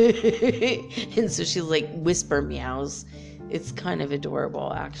 And so she whisper meows. It's kind of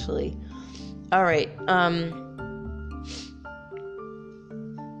adorable, actually. All right.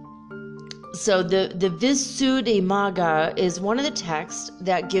 So the Visuddhimagga is one of the texts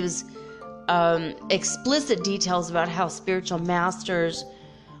that gives explicit details about how spiritual masters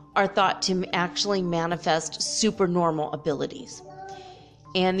are thought to actually manifest supernormal abilities.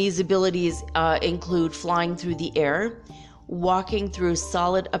 And these abilities include flying through the air, walking through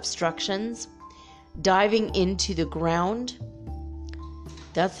solid obstructions, diving into the ground.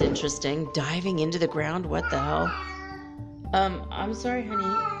 That's interesting. Diving into the ground? What the hell? I'm sorry, honey.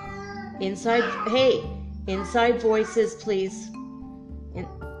 Inside voices, please.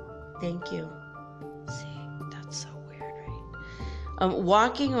 Thank you. See, that's so weird, right?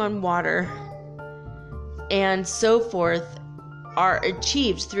 Walking on water and so forth are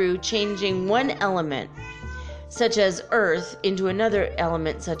achieved through changing one element, such as earth, into another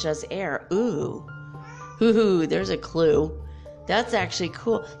element, such as air. Ooh, there's a clue. That's actually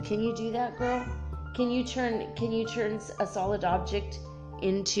cool. Can you do that, girl? Can you turn a solid object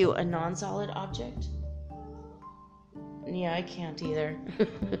into a non-solid object? Yeah, I can't either.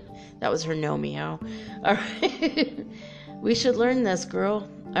 That was her no meow. All right. We should learn this, girl.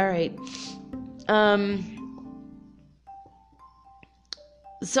 All right.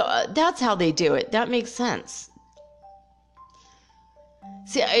 So that's how they do it. That makes sense.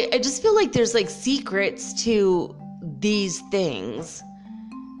 See, I just feel like there's secrets to these things.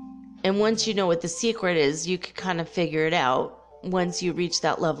 And once you know what the secret is, you can kind of figure it out once you reach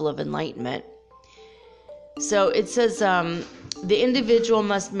that level of enlightenment. So it says the individual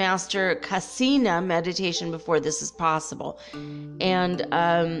must master kasina meditation before this is possible. And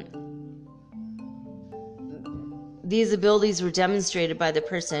these abilities were demonstrated by the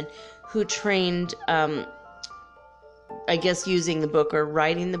person who trained, I guess using the book or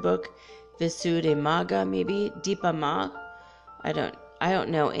writing the book, Visuddhimagga, maybe Dipa Ma. I don't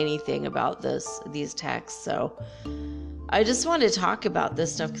know anything about these texts, so I just want to talk about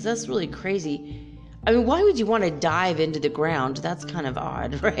this stuff because that's really crazy. I mean, why would you want to dive into the ground? That's kind of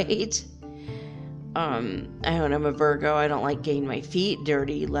odd, right? I don't know, I'm a Virgo. I don't like getting my feet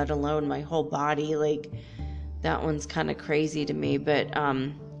dirty, let alone my whole body. That one's kind of crazy to me. But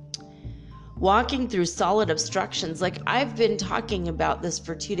walking through solid obstructions, I've been talking about this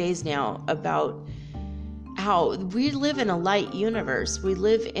for 2 days now, about how we live in a light universe. We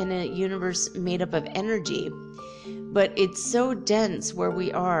live in a universe made up of energy, but it's so dense where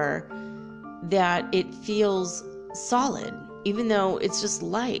we are that it feels solid, even though it's just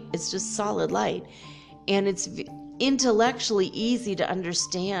light. It's just solid light. And it's intellectually easy to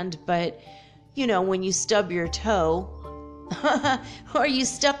understand, but when you stub your toe or you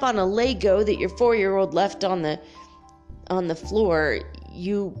step on a Lego that your 4-year-old left on the floor,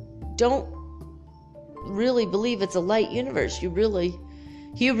 you don't really believe it's a light universe. You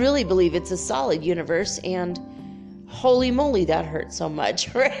really believe it's a solid universe, and holy moly, that hurts so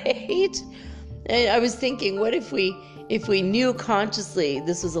much, right? And I was thinking, what if we knew consciously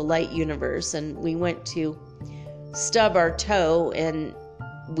this was a light universe and we went to stub our toe and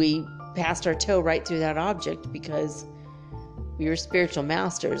we passed our toe right through that object because we were spiritual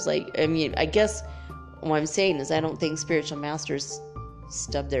masters? I guess what I'm saying is I don't think spiritual masters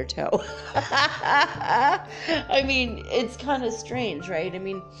stub their toe. I mean, it's kind of strange, right?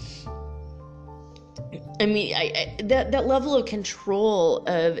 That level of control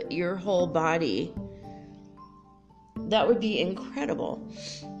of your whole body, that would be incredible.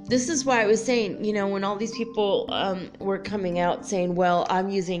 this is why I was saying, when all these people were coming out saying, well, I'm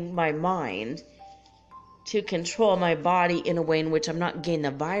using my mind to control my body in a way in which I'm not getting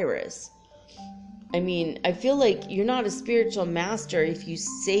the virus. I mean, I feel like you're not a spiritual master if you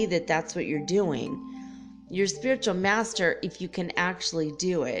say that that's what you're doing. You're a spiritual master if you can actually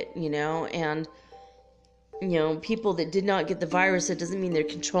do it, and, people that did not get the virus, it doesn't mean they're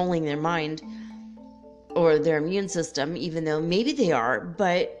controlling their mind or their immune system, even though maybe they are,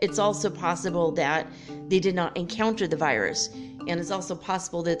 but it's also possible that they did not encounter the virus. And it's also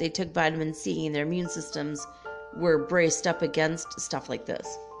possible that they took vitamin C and their immune systems were braced up against stuff like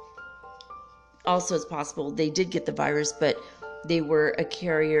this. Also, it's possible they did get the virus, but they were a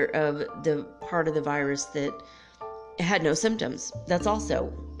carrier of the part of the virus that had no symptoms. That's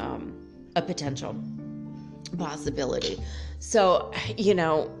also a potential possibility. So,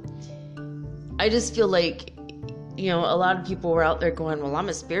 I just feel like, a lot of people were out there going, well, I'm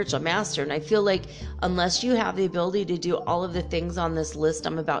a spiritual master. And I feel like unless you have the ability to do all of the things on this list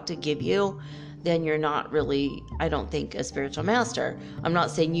I'm about to give you, then you're not really, I don't think, a spiritual master. I'm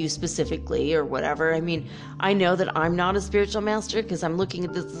not saying you specifically or whatever. I mean, I know that I'm not a spiritual master because I'm looking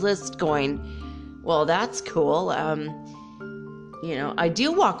at this list going, well, that's cool. I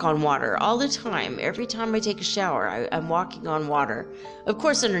do walk on water all the time. Every time I take a shower, I'm walking on water. Of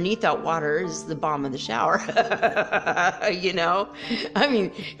course, underneath that water is the bomb of the shower. I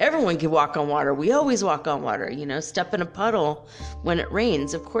mean, everyone can walk on water. We always walk on water, step in a puddle when it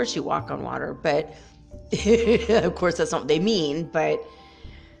rains. Of course you walk on water, but of course that's not what they mean, but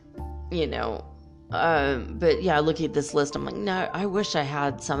looking at this list, I'm like, no, I wish I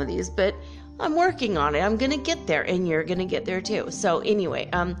had some of these, but I'm working on it. I'm going to get there, and you're going to get there too. So anyway,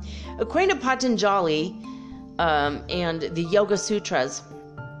 according to Patanjali and the Yoga Sutras,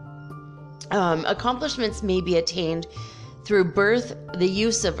 accomplishments may be attained through birth, the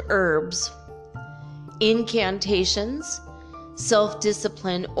use of herbs, incantations,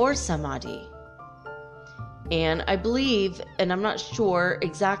 self-discipline, or samadhi. And I believe, and I'm not sure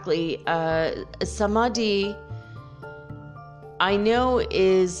exactly, samadhi, I know,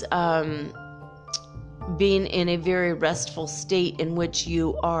 is being in a very restful state in which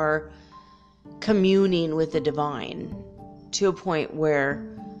you are communing with the divine to a point where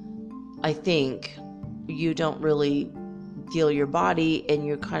I think you don't really feel your body and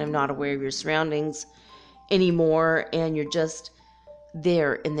you're kind of not aware of your surroundings anymore, and you're just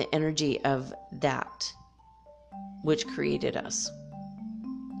there in the energy of that which created us.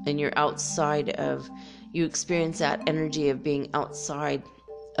 And you're outside of, you experience that energy of being outside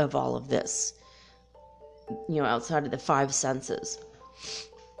of all of this, outside of the five senses.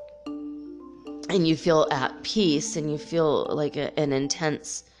 And you feel at peace, and you feel like an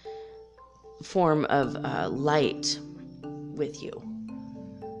intense form of light with you.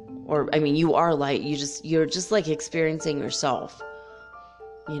 Or, you are light. You're just like experiencing yourself.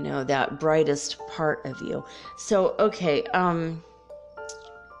 That brightest part of you. So, okay,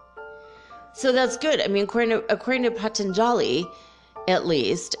 so that's good. According to Patanjali, at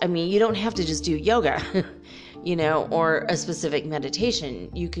least, you don't have to just do yoga, or a specific meditation.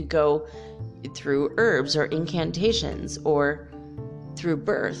 You could go through herbs or incantations or through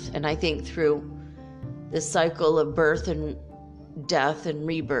birth. And I think through the cycle of birth and death and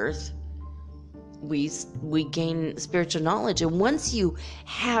rebirth, we gain spiritual knowledge. And once you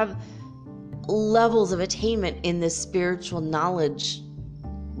have levels of attainment in this spiritual knowledge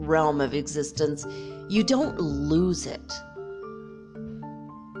realm of existence, you don't lose it.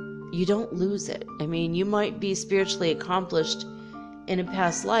 You don't lose it. You might be spiritually accomplished in a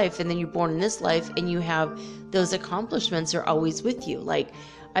past life, and then you're born in this life, and you have those accomplishments are always with you. Like,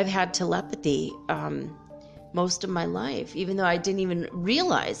 I've had telepathy most of my life, even though I didn't even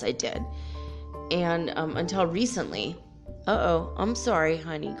realize I did. And until recently. I'm sorry,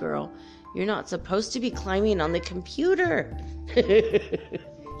 honey girl. You're not supposed to be climbing on the computer.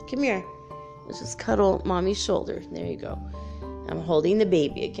 Come here. Let's just cuddle mommy's shoulder. There you go. I'm holding the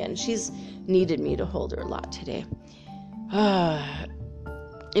baby again. She's needed me to hold her a lot today.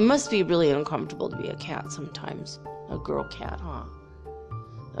 It must be really uncomfortable to be a cat sometimes. A girl cat, huh?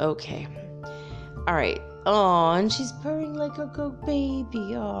 Okay. All right. Oh, and she's purring like a good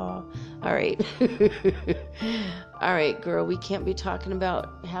baby. Oh. All right. All right, girl. We can't be talking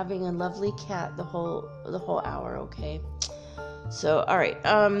about having a lovely cat the whole hour, okay? So, all right.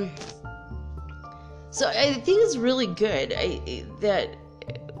 So I think it's really good that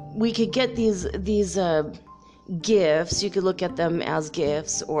we could get these gifts. You could look at them as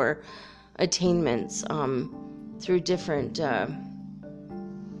gifts or attainments through different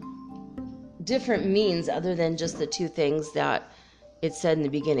means other than just the two things that it said in the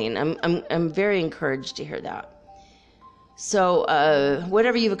beginning. I'm very encouraged to hear that. So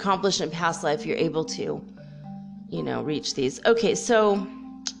whatever you've accomplished in a past life, you're able to, reach these. Okay, so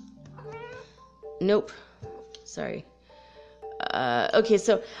nope, sorry. Okay,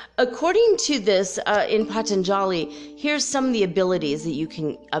 so according to this in Patanjali, here's some of the abilities that you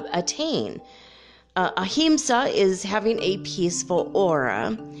can attain. Ahimsa is having a peaceful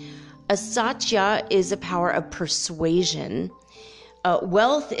aura. Asatya is a power of persuasion.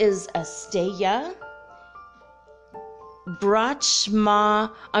 Wealth is asteya.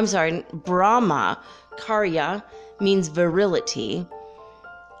 Brahma karya means virility.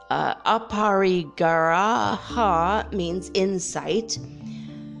 Aparigaraha means insight.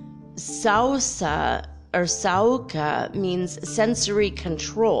 Sauka means sensory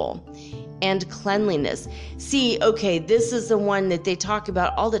control and cleanliness. See, okay, this is the one that they talk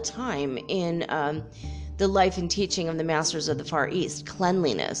about all the time in the life and teaching of the masters of the Far East,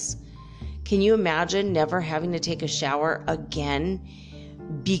 cleanliness. Can you imagine never having to take a shower again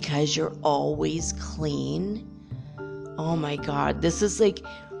because you're always clean? Oh my God, this is like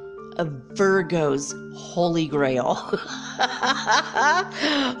a Virgo's holy grail.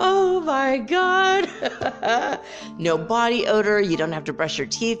 Oh my God. No body odor. You don't have to brush your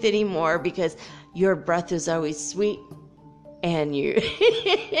teeth anymore because your breath is always sweet. And you,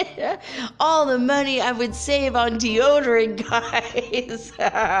 all the money I would save on deodorant, guys.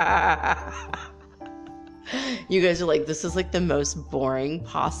 You guys are like, this is like the most boring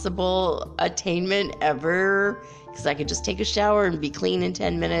possible attainment ever. Because I could just take a shower and be clean in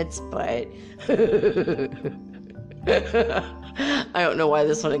 10 minutes, but I don't know why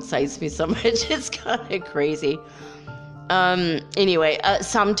this one excites me so much. It's kind of crazy. Anyway,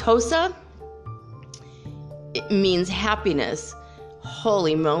 Samtosa, it means happiness.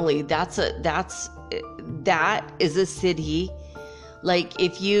 Holy moly, that is a city. Like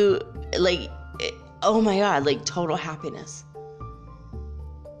if you oh my God, like total happiness.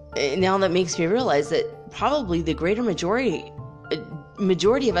 Now that makes me realize that probably the greater majority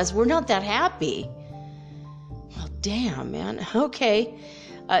of us, we're not that happy. Well, damn, man. Okay.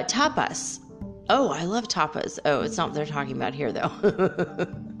 Tapas. Oh, I love tapas. Oh, it's not what they're talking about here, though.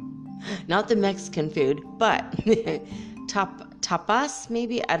 Not the Mexican food, but tapas,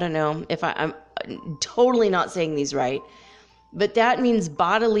 maybe? I don't know if I'm totally not saying these right. But that means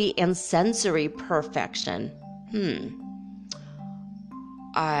bodily and sensory perfection.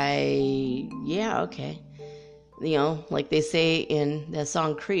 Yeah, okay. Like they say in the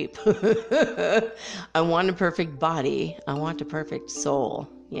song Creep. I want a perfect body. I want a perfect soul.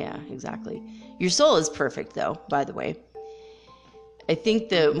 Yeah, exactly. Your soul is perfect, though, by the way. I think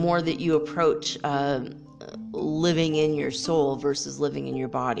the more that you approach living in your soul versus living in your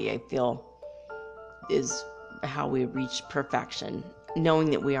body, I feel, is how we reach perfection,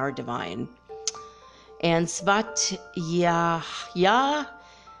 knowing that we are divine. And Svatyaya,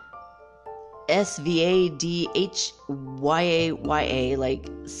 Svadhyaya, like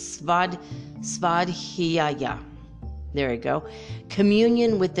Svadhyaya. There you go.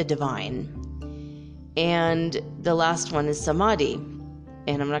 Communion with the divine. And the last one is Samadhi.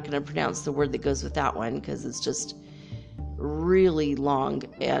 And I'm not going to pronounce the word that goes with that one because it's just really long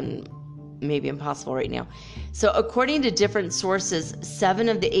and maybe impossible right now. So according to different sources, 7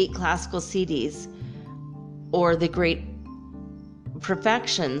 of the 8 classical siddhis, or the great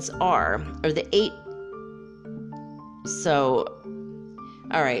perfections or the 8. So,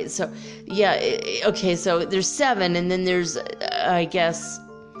 all right. So, yeah. Okay. So there's 7, and then there's, I guess,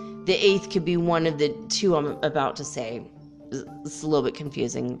 the 8th could be one of the 2 I'm about to say. It's a little bit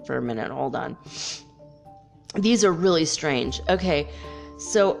confusing for a minute. Hold on. These are really strange. Okay.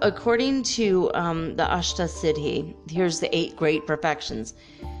 So according to the Ashta Siddhi, here's the 8 great perfections.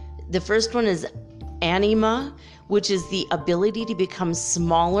 The first one is anima, which is the ability to become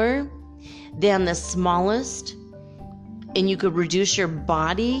smaller than the smallest, and you could reduce your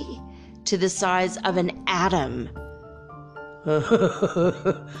body to the size of an atom.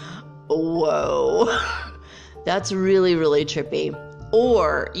 Whoa. That's really, really trippy.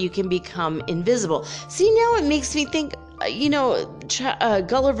 Or you can become invisible. See, now it makes me think,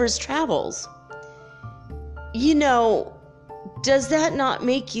 Gulliver's Travels. Does that not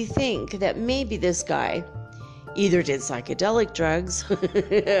make you think that maybe this guy either did psychedelic drugs,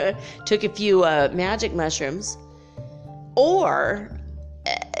 took a few magic mushrooms, or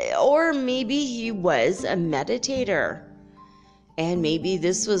maybe he was a meditator, and maybe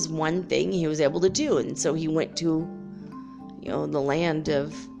this was one thing he was able to do, and so he went to, the land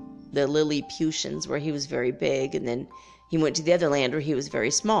of the Lilliputians where he was very big, and then he went to the other land where he was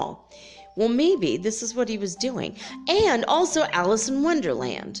very small. Well, maybe this is what he was doing. And also Alice in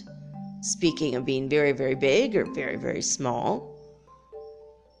Wonderland. Speaking of being very, very big or very, very small.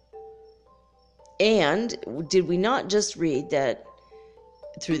 And did we not just read that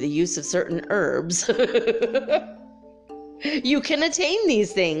through the use of certain herbs, you can attain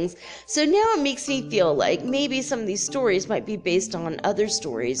these things? So now it makes me feel like maybe some of these stories might be based on other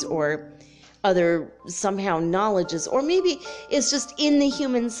stories or other somehow knowledges, or maybe it's just in the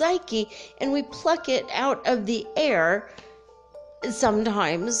human psyche and we pluck it out of the air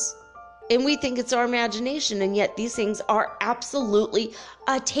sometimes and we think it's our imagination, and yet these things are absolutely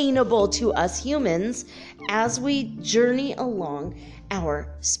attainable to us humans as we journey along our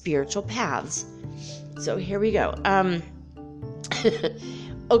spiritual paths. So here we go.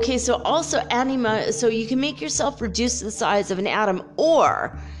 Okay, so also anima, so you can make yourself reduce to the size of an atom,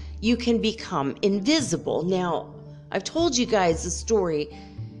 or you can become invisible. Now, I've told you guys the story,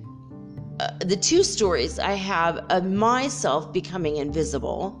 the two stories I have of myself becoming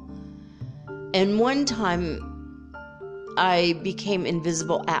invisible. And one time I became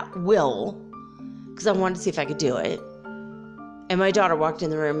invisible at will because I wanted to see if I could do it. And my daughter walked in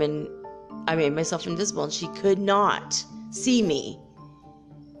the room and I made myself invisible and she could not see me.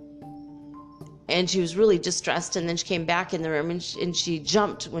 And she was really distressed, and then she came back in the room and she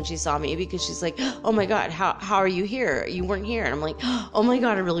jumped when she saw me because she's like, oh my God, how are you here? You weren't here. And I'm like, oh my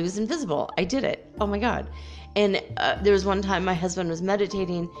God, I really was invisible. I did it. Oh my God. And there was one time my husband was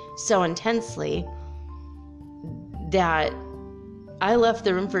meditating so intensely that I left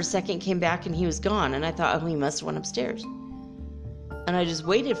the room for a second, came back, and he was gone. And I thought, oh, he must have went upstairs. And I just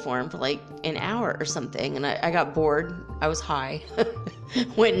waited for him for like an hour or something. And I got bored. I was high.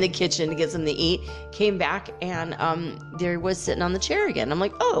 Went in the kitchen to get something to eat. Came back, and there he was sitting on the chair again. I'm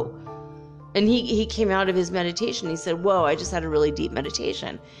like, oh. And he came out of his meditation. He said, whoa, I just had a really deep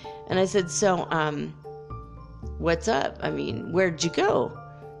meditation. And I said, so, what's up? I mean, where'd you go?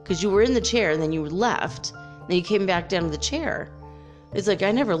 Because you were in the chair, and then you left. Then you came back down to the chair. It's like,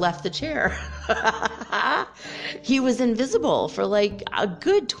 I never left the chair. He was invisible for like a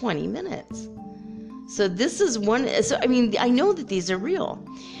good 20 minutes. So this is one. So, I mean, I know that these are real.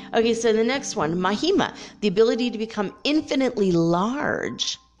 Okay, so the next one, Mahima, the ability to become infinitely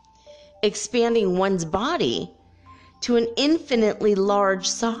large, expanding one's body to an infinitely large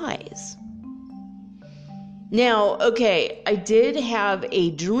size. Now, okay, I did have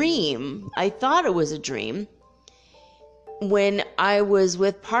a dream. I thought it was a dream. When I was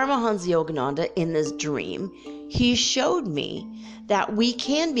with Paramahansa Yogananda in this dream, he showed me that we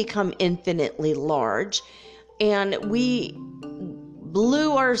can become infinitely large, and we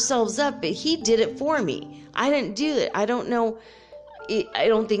blew ourselves up, but he did it for me. I didn't do it. I don't know. I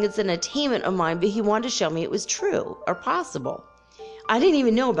don't think it's an attainment of mine, but he wanted to show me it was true or possible. I didn't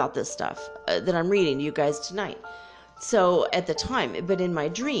even know about this stuff that I'm reading to you guys tonight. So at the time, but in my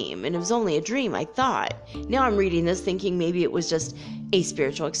dream, and it was only a dream, I thought. Now I'm reading this thinking maybe it was just a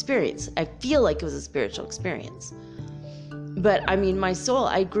spiritual experience. I feel like it was a spiritual experience. But I mean, my soul,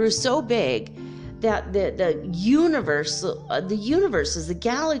 I grew so big that the universes, the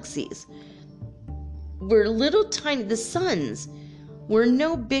galaxies were little tiny, the suns were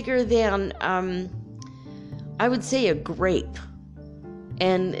no bigger than, I would say a grape.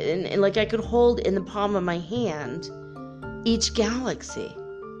 And like I could hold in the palm of my hand each galaxy.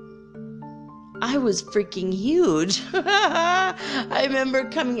 I was freaking huge. I remember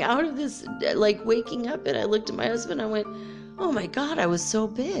coming out of this, like waking up, and I looked at my husband. I went, oh my God, I was so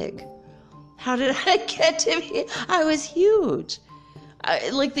big. How did I get to be? I was huge.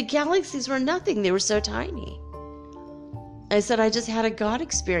 Like the galaxies were nothing. They were so tiny. I said, I just had a God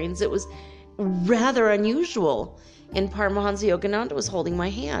experience. It was rather unusual. And Paramahansa Yogananda was holding my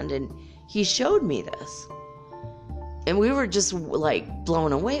hand, and he showed me this. And we were just like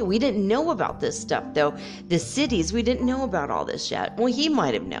blown away. We didn't know about this stuff, though. The cities, we didn't know about all this yet. Well, he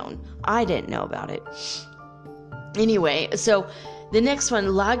might have known. I didn't know about it. Anyway, so the next one,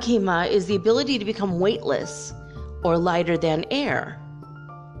 Laghima, is the ability to become weightless or lighter than air.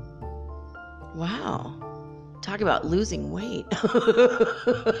 Wow. Talk about losing weight.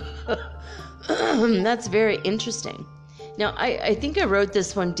 That's very interesting. Now, I think I wrote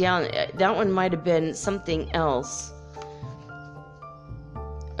this one down. That one might have been something else.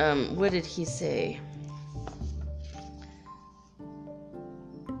 What did he say?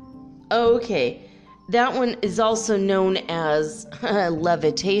 Oh, okay. That one is also known as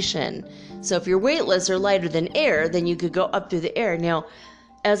levitation. So if you're weightless or lighter than air, then you could go up through the air. Now,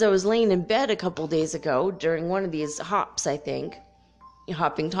 as I was laying in bed a couple days ago, during one of these hops, I think,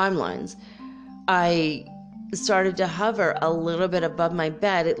 hopping timelines, I started to hover a little bit above my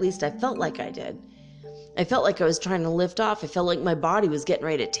bed. At least I felt like I did. I felt like I was trying to lift off. I felt like my body was getting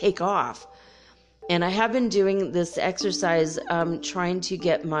ready to take off. And I have been doing this exercise, trying to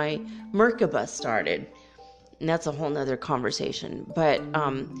get my Merkaba started. And that's a whole nother conversation. But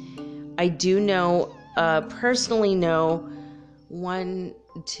I do know, personally know 1,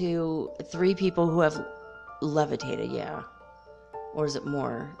 2, 3 people who have levitated, yeah. Or is it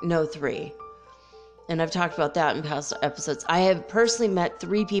more? No, 3. And I've talked about that in past episodes. I have personally met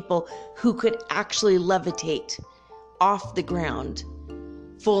 3 people who could actually levitate off the ground,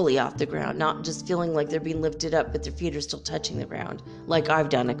 fully off the ground, not just feeling like they're being lifted up, but their feet are still touching the ground, like I've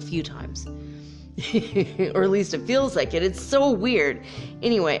done a few times. Or at least it feels like it. It's so weird.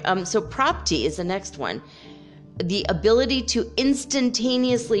 Anyway, so Prapti is the next one. The ability to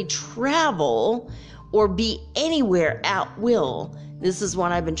instantaneously travel or be anywhere at will. This is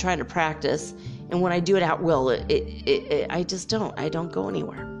one I've been trying to practice. And when I do it at will, I don't go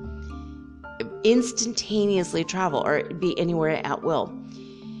anywhere. Instantaneously travel or be anywhere at will.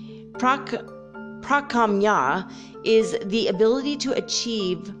 Prakamya is the ability to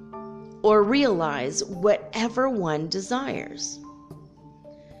achieve or realize whatever one desires.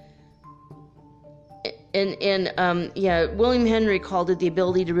 And William Henry called it the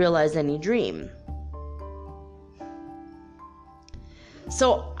ability to realize any dream.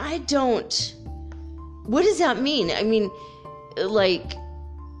 So what does that mean? I mean, like,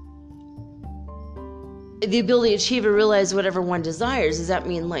 the ability to achieve or realize whatever one desires, does that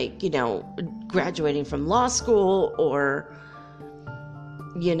mean, like, graduating from law school or,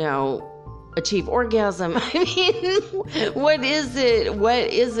 achieve orgasm? I mean, what is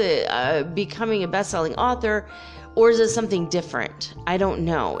it? Becoming a best-selling author, or is it something different? I don't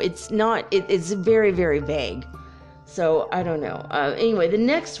know. It's very, very vague. So I don't know. Anyway, the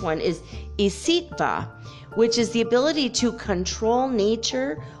next one is Isitva, which is the ability to control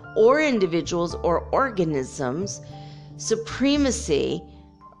nature or individuals or organisms, supremacy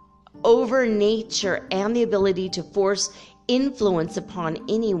over nature, and the ability to force influence upon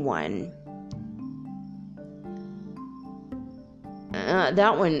anyone.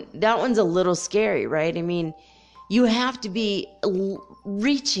 That one's a little scary, right? I mean, you have to be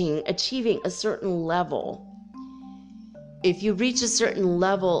achieving a certain level. If you reach a certain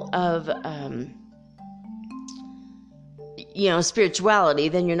level of, spirituality,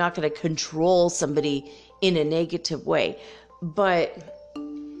 then you're not going to control somebody in a negative way. But,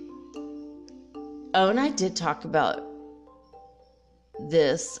 and I did talk about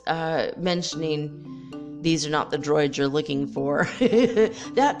this, mentioning these are not the droids you're looking for.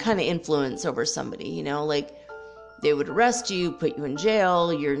 That kind of influence over somebody, like they would arrest you, put you in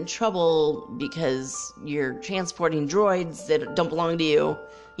jail, you're in trouble because you're transporting droids that don't belong to you,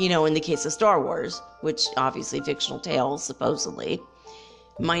 in the case of Star Wars, which obviously fictional tales, supposedly.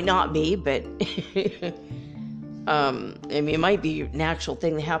 Might not be, but it might be an actual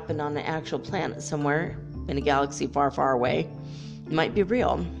thing that happened on an actual planet somewhere in a galaxy far, far away. It might be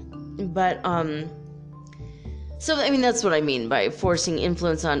real. But, so, that's what I mean by forcing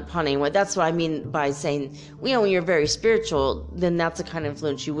influence upon anyone. That's what I mean by saying, when you're very spiritual, then that's the kind of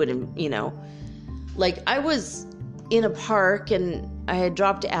influence you wouldn't, Like, I was in a park, and I had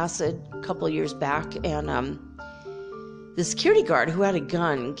dropped acid a couple of years back, and the security guard who had a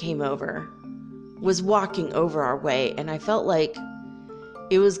gun came over, was walking over our way, and I felt like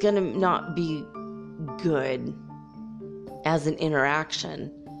it was going to not be good as an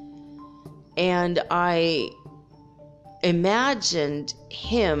interaction. And I imagined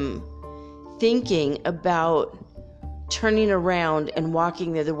him thinking about turning around and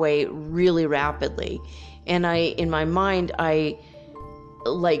walking the other way really rapidly. And in my mind, I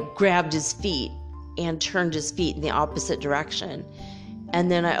grabbed his feet and turned his feet in the opposite direction. And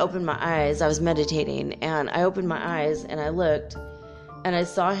then I opened my eyes. I was meditating, and I opened my eyes and I looked, and I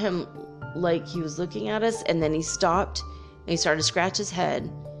saw him like he was looking at us, and then he stopped and he started to scratch his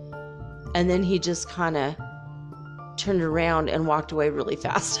head, and then he just kind of turned around and walked away really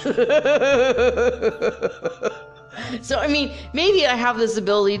fast. So, maybe I have this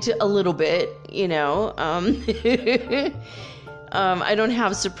ability to a little bit, I don't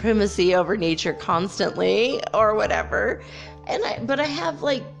have supremacy over nature constantly or whatever. But I have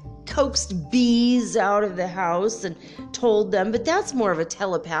coaxed bees out of the house and told them, but that's more of a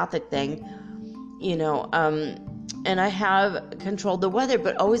telepathic thing, and I have controlled the weather,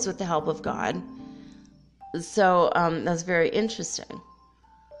 but always with the help of God. So that's very interesting.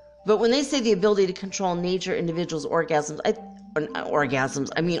 But when they say the ability to control nature, individuals, orgasms,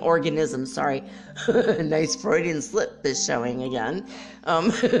 organisms, sorry. Nice Freudian slip is showing again.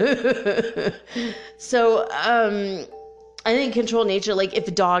 So, I think control nature, like if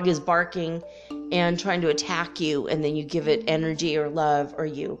a dog is barking and trying to attack you, and then you give it energy or love, or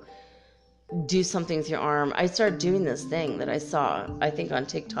you do something with your arm. I started doing this thing that I saw, I think on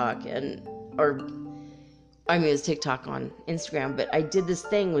TikTok, it was TikTok on Instagram, but I did this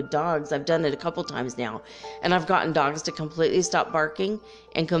thing with dogs. I've done it a couple times now, and I've gotten dogs to completely stop barking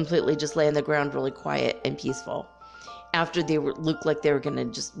and completely just lay on the ground really quiet and peaceful after they looked like they were going to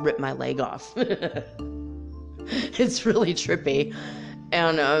just rip my leg off. It's really trippy.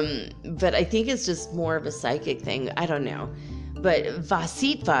 And, but I think it's just more of a psychic thing. I don't know. But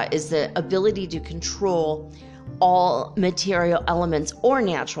Vasitva is the ability to control all material elements or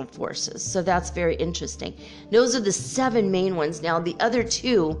natural forces. So that's very interesting. Those are the 7 main ones. Now, the other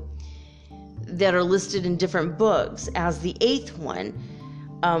 2 that are listed in different books as the 8th one,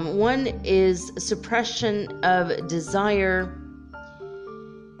 one is suppression of desire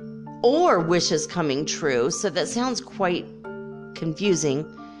or wishes coming true. So that sounds quite confusing.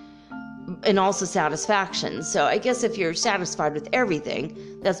 And also satisfaction. So I guess if you're satisfied with everything,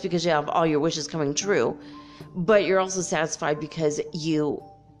 that's because you have all your wishes coming true. But you're also satisfied because you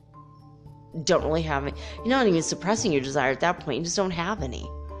don't really have it. You're not even suppressing your desire at that point. You just don't have any.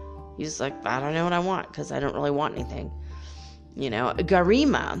 You're just like, I don't know what I want because I don't really want anything.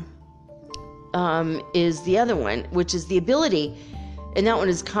 Garima is the other one, which is the ability, and that one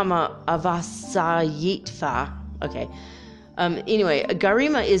is Kama Avasayitva. Okay. Anyway,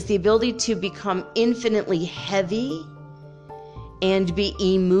 Garima is the ability to become infinitely heavy and be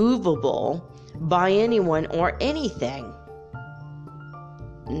immovable by anyone or anything.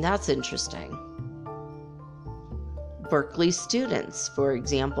 And that's interesting. Berkeley students, for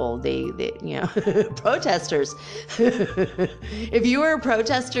example, they protesters. If you were a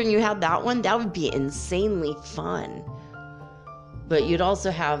protester and you had that one, that would be insanely fun. But you'd also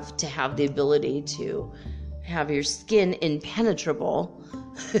have to have the ability to have your skin impenetrable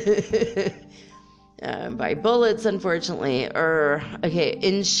by bullets, unfortunately.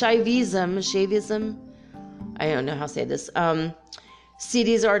 In Shaivism, I don't know how to say this.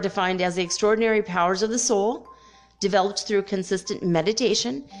 Siddhis are defined as the extraordinary powers of the soul, developed through consistent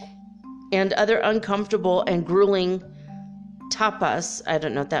meditation and other uncomfortable and grueling tapas, I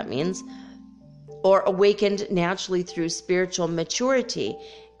don't know what that means, or awakened naturally through spiritual maturity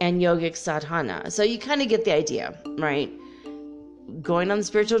and yogic sadhana. So you kind of get the idea, right? Going on the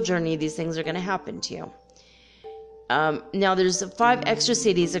spiritual journey, these things are going to happen to you. Now, there's 5 extra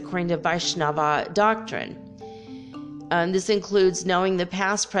siddhis according to Vaishnava doctrine. This includes knowing the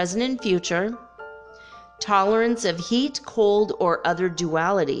past, present, and future, tolerance of heat, cold, or other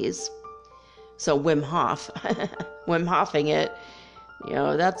dualities. So Wim Hof, Wim Hofing it,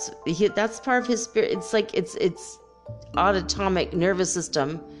 that's part of his spirit. It's like it's autonomic nervous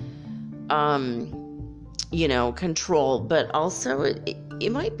system, control, but also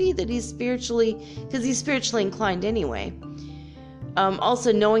it might be that he's spiritually inclined anyway.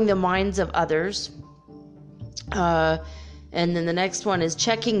 Also knowing the minds of others. And then the next one is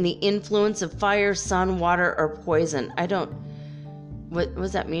checking the influence of fire, sun, water, or poison. What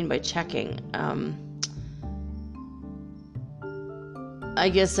does that mean by checking? I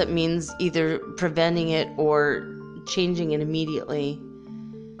guess that means either preventing it or changing it immediately.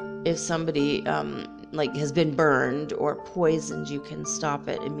 If somebody has been burned or poisoned, you can stop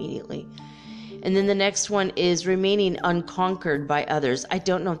it immediately. And then the next one is remaining unconquered by others. I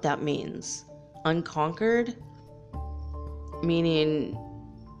don't know what that means. Unconquered? Meaning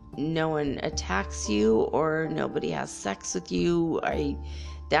no one attacks you or nobody has sex with you.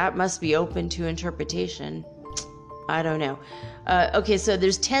 That must be open to interpretation. I don't know. Okay, so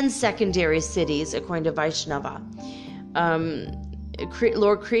there's 10 secondary siddhis according to Vaishnava.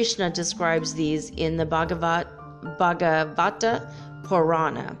 Lord Krishna describes these in the Bhagavata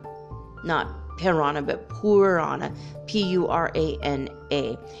Purana. Not Purana, but Purana.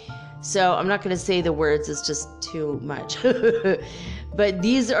 Purana. So I'm not going to say the words, it's just too much. But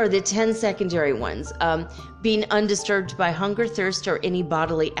these are the 10 secondary ones. Being undisturbed by hunger, thirst, or any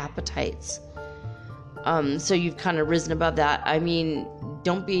bodily appetites. So you've kind of risen above that. I mean,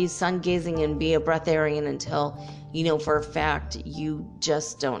 don't be sun-gazing and be a breatharian until you know for a fact you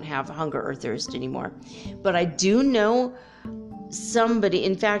just don't have hunger or thirst anymore. But I do know somebody,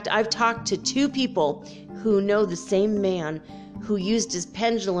 in fact, I've talked to 2 people who know the same man who used his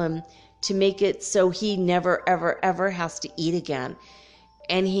pendulum to make it so he never, ever, ever has to eat again.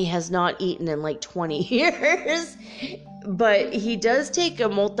 And he has not eaten in like 20 years. But he does take a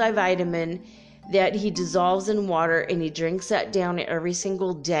multivitamin that he dissolves in water and he drinks that down every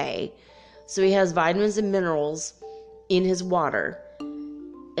single day. So he has vitamins and minerals in his water,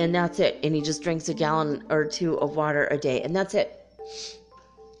 and that's it. And he just drinks a gallon or two of water a day, and that's it.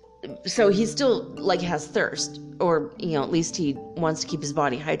 So he still like has thirst, or at least he wants to keep his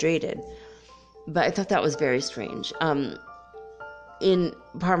body hydrated. But I thought that was very strange. In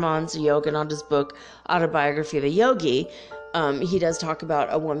Paramahansa Yogananda's book, Autobiography of a Yogi, he does talk about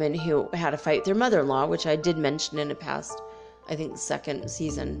a woman who had a fight with her mother-in-law, which I did mention in a past, I think, second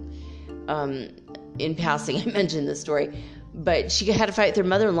season. In passing, I mentioned this story. But she had a fight with her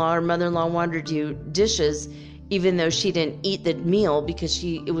mother-in-law. Her mother-in-law wanted her to do dishes, even though she didn't eat the meal because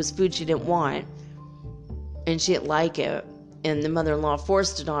it was food she didn't want. And she didn't like it. And the mother-in-law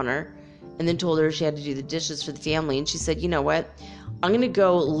forced it on her and then told her she had to do the dishes for the family. And she said, you know what? I'm going to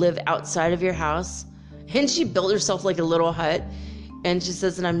go live outside of your house. And she built herself like a little hut. And she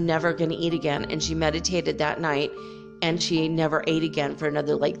says, and I'm never going to eat again. And she meditated that night. And she never ate again for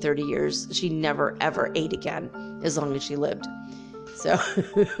another 30 years. She never, ever ate again as long as she lived. So,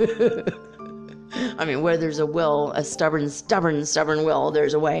 I mean, where there's a will, a stubborn will,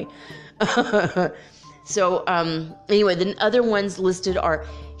 there's a way. So, anyway, the other ones listed are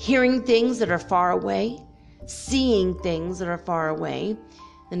hearing things that are far away, seeing things that are far away.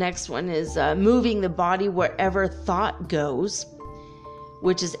 The next one is moving the body wherever thought goes,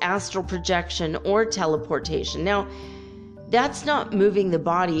 which is astral projection or teleportation. Now, that's not moving the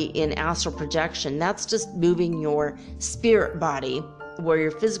body in astral projection. That's just moving your spirit body where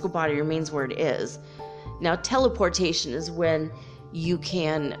your physical body remains where it is. Now, teleportation is when you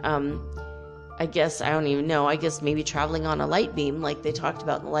can, I guess maybe traveling on a light beam, like they talked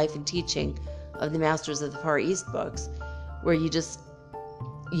about in the Life and Teaching of the Masters of the Far East books, where you just,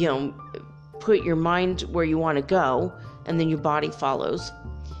 put your mind where you want to go, and then your body follows.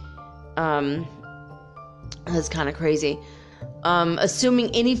 That's kind of crazy. Assuming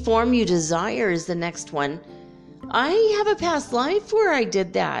any form you desire is the next one. I have a past life where I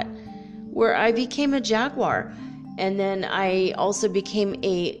did that, where I became a jaguar, and then I also became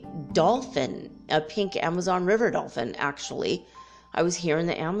a dolphin, a pink Amazon River dolphin, actually. I was here in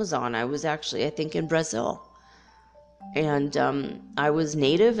the Amazon. I was actually, I think, in Brazil. And I was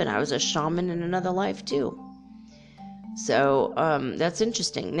native, and I was a shaman in another life, too. So that's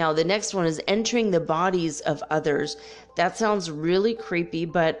interesting. Now, the next one is entering the bodies of others. That sounds really creepy,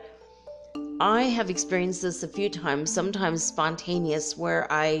 but I have experienced this a few times, sometimes spontaneous,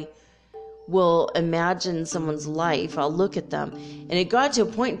 where I will imagine someone's life. I'll look at them. And it got to a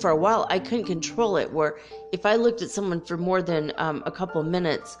point for a while I couldn't control it, where if I looked at someone for more than a couple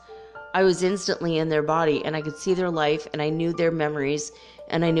minutes, I was instantly in their body, and I could see their life, and I knew their memories,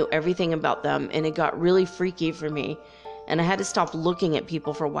 and I knew everything about them, and it got really freaky for me. And I had to stop looking at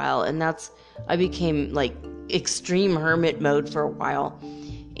people for a while, and I became like extreme hermit mode for a while,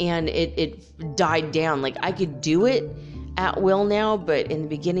 and it died down. Like, I could do it at will now, but in the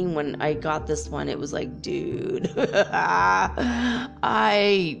beginning when I got this one, it was like, dude,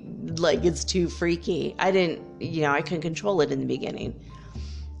 it's too freaky. I couldn't control it in the beginning.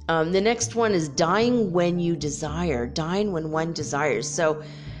 The next one is dying when you desire, dying when one desires. So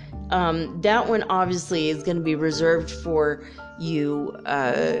that one obviously is going to be reserved for you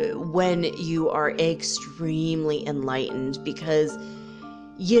when you are extremely enlightened, because,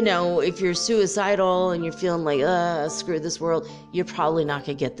 if you're suicidal and you're feeling like, screw this world, you're probably not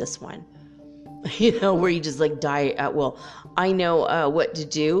going to get this one, where you just die at will. I know what to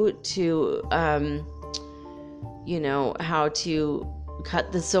do to, how to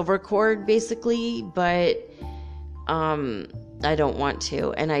cut the silver cord, basically, but I don't want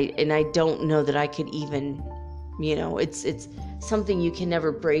to, and I don't know that I could even, it's something you can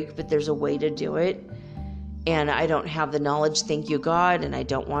never break, but there's a way to do it, and I don't have the knowledge, thank you God, and I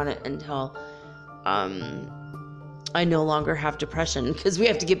don't want it until I no longer have depression, because we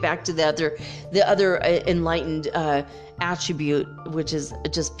have to get back to the other enlightened attribute, which is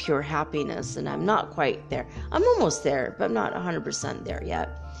just pure happiness, and I'm not quite there. I'm almost there, but I'm not 100% there yet.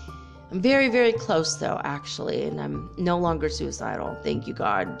 I'm very, very close, though, actually, and I'm no longer suicidal. Thank you,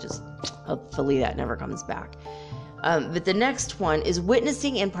 God. Just hopefully that never comes back. But the next one is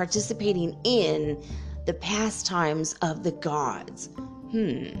witnessing and participating in the pastimes of the gods.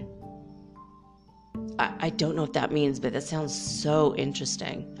 I don't know what that means, but that sounds so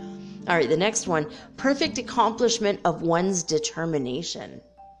interesting. All right, the next one, perfect accomplishment of one's determination.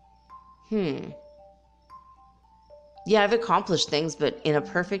 Yeah, I've accomplished things, but in a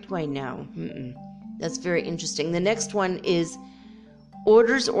perfect way, no. That's very interesting. The next one is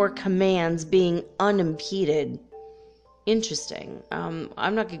orders or commands being unimpeded. Interesting. I'm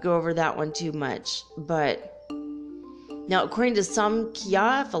not going to go over that one too much, but now according to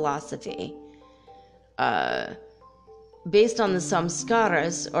Samkhya philosophy, based on the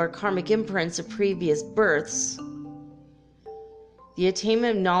samskaras, or karmic imprints of previous births, the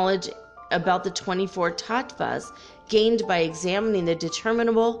attainment of knowledge about the 24 tattvas gained by examining the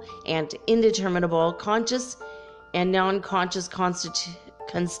determinable and indeterminable, conscious and non-conscious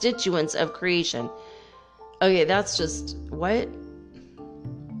constituents of creation. Okay, that's just, what?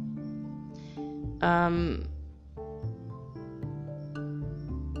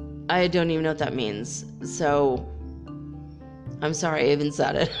 I don't even know what that means. So, I'm sorry I even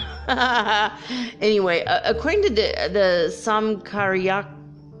said it. Anyway, according to the Samkarika,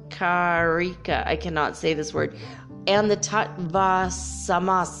 I cannot say this word, and the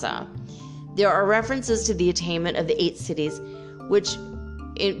Tattvasamasa, there are references to the attainment of the 8 siddhis,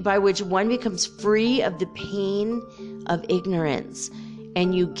 by which one becomes free of the pain of ignorance,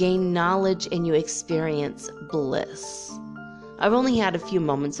 and you gain knowledge and you experience bliss. I've only had a few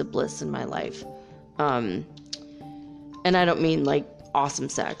moments of bliss in my life. And I don't mean like awesome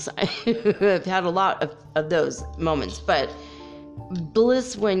sex. I've had a lot of those moments, but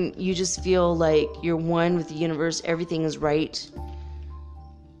bliss when you just feel like you're one with the universe, everything is right.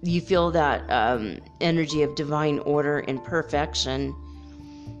 You feel that energy of divine order and perfection,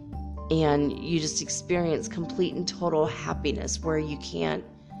 and you just experience complete and total happiness where you can't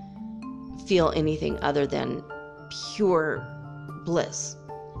feel anything other than pure bliss,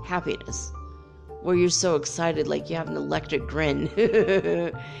 happiness, where you're so excited, like you have an electric grin,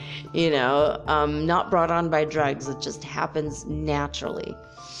 not brought on by drugs. It just happens naturally.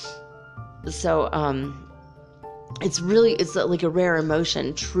 So, it's like a rare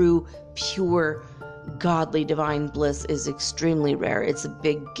emotion. True, pure, godly, divine bliss is extremely rare. It's a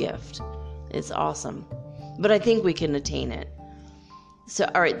big gift. It's awesome. But I think we can attain it. So,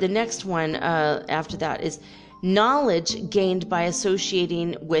 all right, the next one after that is knowledge gained by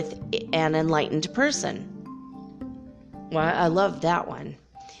associating with an enlightened person. Well, I love that one.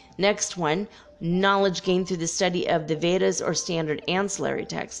 Next one, knowledge gained through the study of the Vedas or standard ancillary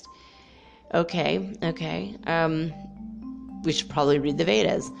text. Okay. We should probably read the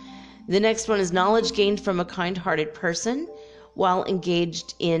Vedas. The next one is knowledge gained from a kind-hearted person while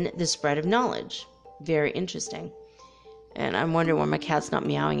engaged in the spread of knowledge. Very interesting. And I'm wondering why my cat's not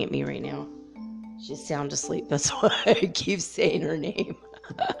meowing at me right now. She's sound asleep. That's why I keep saying her name.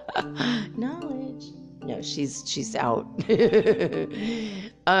 Knowledge. No, she's out. So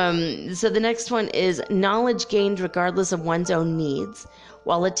the next one is knowledge gained regardless of one's own needs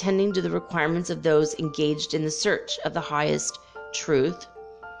while attending to the requirements of those engaged in the search of the highest truth.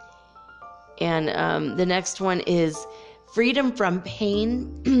 And the next one is freedom from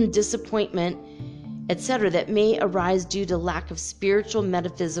pain, disappointment, etc., that may arise due to lack of spiritual,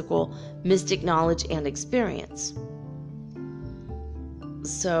 metaphysical, mystic knowledge and experience.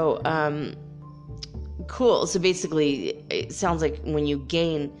 So, cool. So basically, it sounds like when you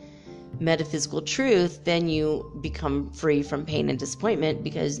gain metaphysical truth, then you become free from pain and disappointment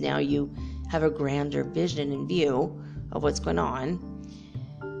because now you have a grander vision and view of what's going on.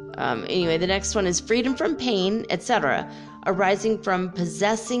 Anyway, the next one is freedom from pain, etc., arising from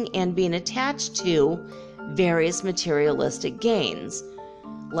possessing and being attached to various materialistic gains.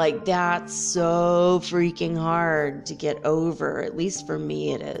 Like, that's so freaking hard to get over. At least for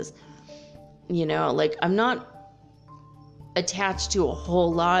me it is. Like, I'm not attached to a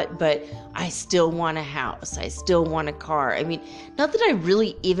whole lot, but I still want a house. I still want a car. I mean, not that I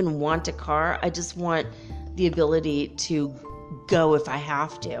really even want a car. I just want the ability to go if I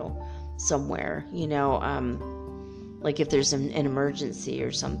have to somewhere, like if there's an emergency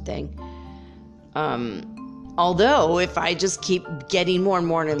or something. Although if I just keep getting more and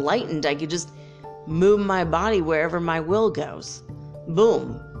more enlightened, I could just move my body wherever my will goes.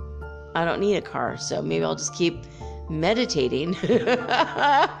 Boom. I don't need a car, so maybe I'll just keep meditating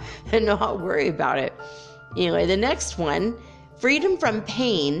and not worry about it. Anyway, the next one, freedom from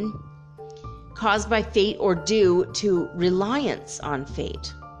pain caused by fate or due to reliance on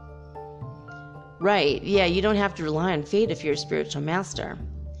fate. Right, yeah, you don't have to rely on fate if you're a spiritual master.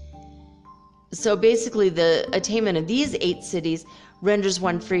 So basically, the attainment of these 8 siddhis renders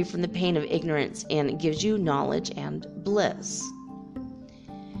one free from the pain of ignorance, and it gives you knowledge and bliss.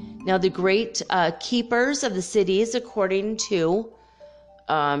 Now, the great keepers of the siddhis, according to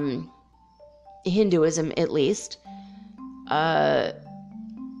Hinduism at least,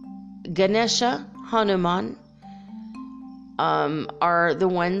 Ganesha, Hanuman, are the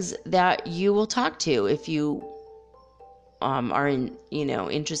ones that you will talk to if you are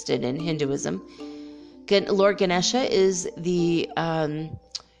interested in Hinduism. Lord Ganesha is the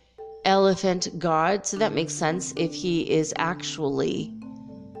elephant god, so that makes sense. If he is actually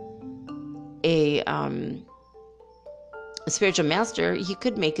a spiritual master, he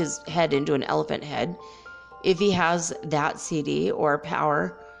could make his head into an elephant head if he has that CD or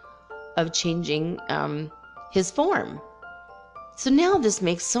power of changing his form. So now this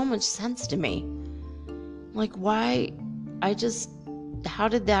makes so much sense to me. Like, why? How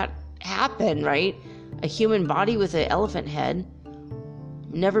did that happen, right? A human body with an elephant head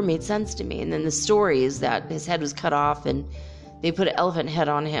never made sense to me. And then the story is that his head was cut off and they put an elephant head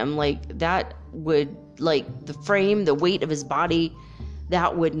on him. Like, that would, like, the frame, the weight of his body,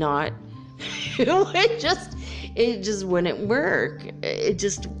 that would not, it just wouldn't work. It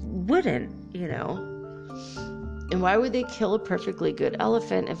just wouldn't, you know. And why would they kill a perfectly good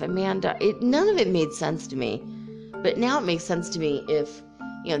elephant if a man died? None of it made sense to me. But now it makes sense to me if,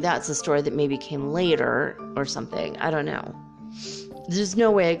 you know, that's a story that maybe came later or something. I don't know. There's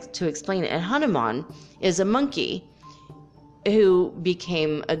no way to explain it. And Hanuman is a monkey who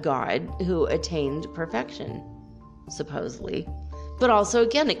became a god who attained perfection, supposedly. But also,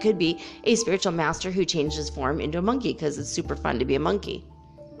 again, it could be a spiritual master who changed his form into a monkey because it's super fun to be a monkey.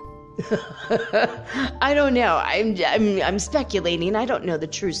 I don't know. I'm speculating. I don't know the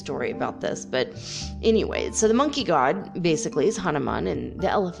true story about this, but anyway. So the monkey god basically is Hanuman, and the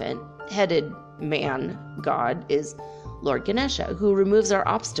elephant-headed man god is Lord Ganesha, who removes our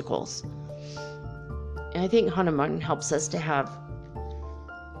obstacles. And I think Hanuman helps us to have,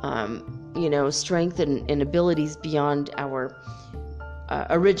 strength and abilities beyond our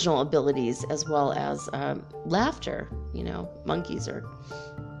original abilities, as well as laughter. You know, monkeys are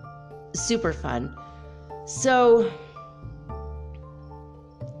super fun. So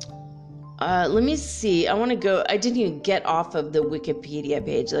let me see. I want to go. I didn't even get off of the Wikipedia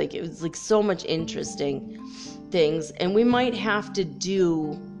page. Like, it was like so much interesting things, and we might have to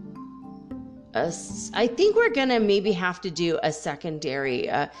do I think we're gonna maybe have to do a secondary.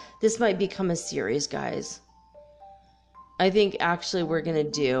 This might become a series, guys. I think actually we're gonna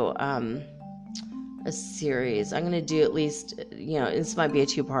do a series. I'm gonna do at least, this might be a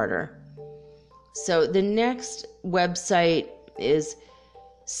two-parter. So the next website is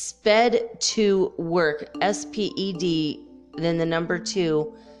Sped2Work, SPED, then the number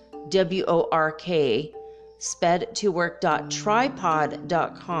 2, WORK,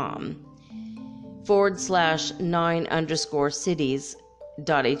 sped2work.tripod.com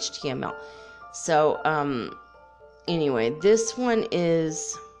 /9_cities.html. So, anyway, this one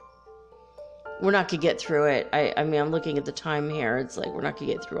is, we're not gonna get through it. I mean, I'm looking at the time here. It's like, we're not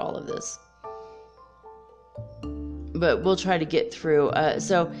gonna get through all of this. But we'll try to get through.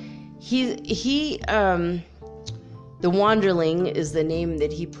 So he the Wanderling is the name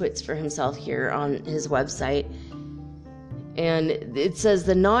that he puts for himself here on his website. And it says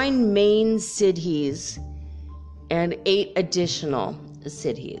the 9 main siddhis and 8 additional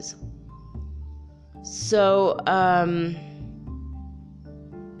siddhis. So,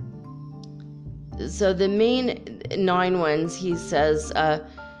 so the main 9 ones, he says,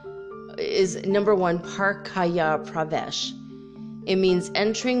 is number 1, Parkaya Pravesh. It means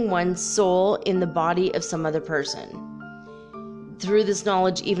entering one's soul in the body of some other person. Through this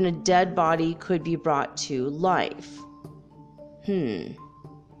knowledge, even a dead body could be brought to life.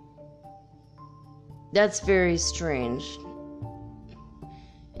 That's very strange.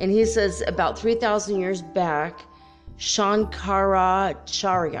 And he says about 3,000 years back,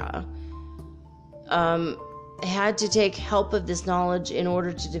 Shankaracharya had to take help of this knowledge in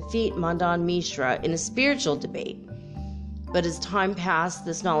order to defeat Madan Mishra in a spiritual debate. But as time passed,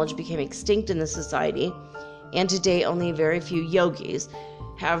 this knowledge became extinct in the society, and today only very few yogis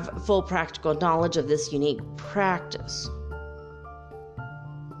have full practical knowledge of this unique practice.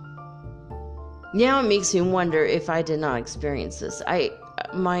 Now it makes me wonder if I did not experience this.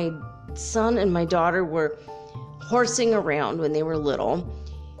 My son and my daughter were horsing around when they were little.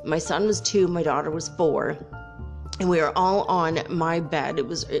 My son was 2, my daughter was 4. And we were all on my bed. It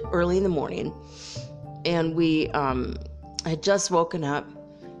was early in the morning. And we had just woken up.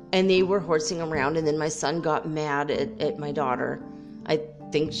 And they were horsing around. And then my son got mad at my daughter. I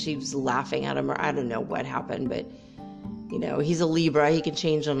think she was laughing at him, or I don't know what happened. But, he's a Libra. He can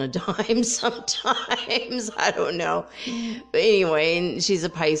change on a dime sometimes. I don't know. But anyway, and she's a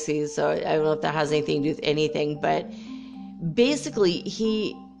Pisces. So I don't know if that has anything to do with anything. But basically,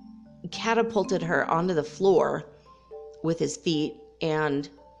 he catapulted her onto the floor with his feet, and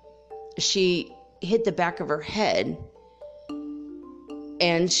she hit the back of her head,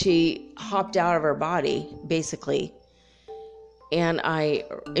 and she hopped out of her body, basically. And I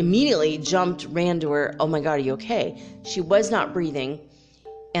immediately jumped, ran to her. Oh my God, are you okay? She was not breathing.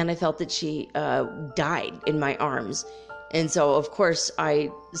 And I felt that she died in my arms. And so, of course,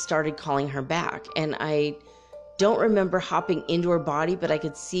 I started calling her back. And I don't remember hopping into her body, but I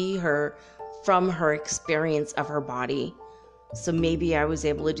could see her from her experience of her body. So maybe I was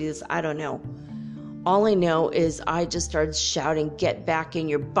able to do this. I don't know. All I know is I just started shouting, "Get back in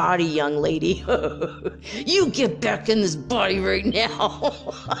your body, young lady." You get back in this body right now.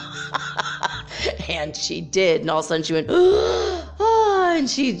 And she did. And all of a sudden she went, oh, and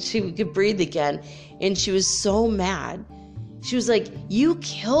she could breathe again. And she was so mad. She was like, "You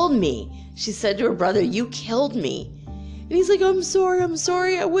killed me." She said to her brother, "You killed me." And he's like, I'm sorry.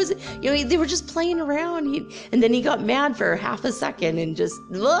 I wasn't, they were just playing around. And then he got mad for half a second and just,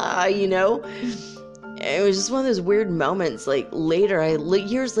 It was just one of those weird moments. Like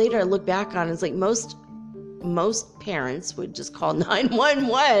years later, I look back on it, it's like most parents would just call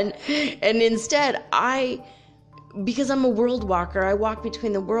 911. And instead, because I'm a world walker, I walk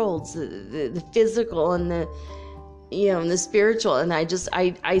between the worlds, the physical and the, and the spiritual. And I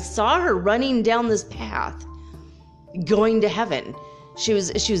saw her running down this path, going to heaven. She was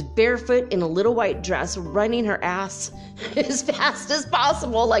barefoot in a little white dress, running her ass as fast as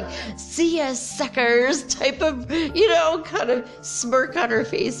possible, like, "See ya, suckers," type of, kind of smirk on her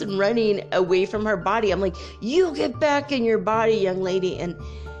face, and running away from her body. I'm like, "You get back in your body, young lady." And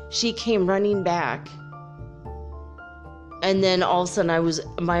she came running back. And then all of a sudden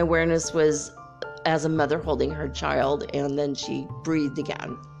my awareness was as a mother holding her child, and then she breathed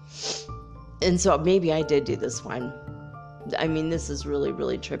again. And so maybe I did do this one. I mean, this is really,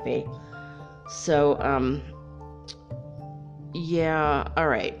 really trippy. So, yeah, all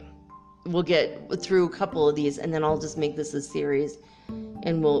right. We'll get through a couple of these, and then I'll just make this a series,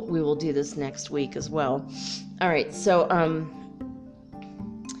 and we will do this next week as well. All right, so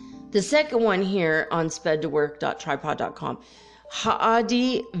the second one here on spedtowork.tripod.com,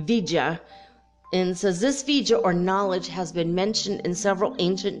 Ha'adi Vidya, and says, "This Vidya or knowledge has been mentioned in several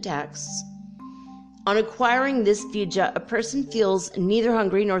ancient texts. On acquiring this Vidya, a person feels neither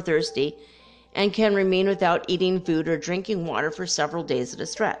hungry nor thirsty and can remain without eating food or drinking water for several days at a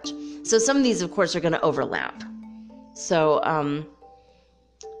stretch." So some of these, of course, are going to overlap. So,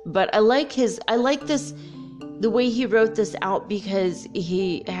 but I like this, the way he wrote this out, because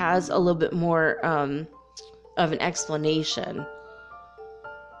he has a little bit more of an explanation.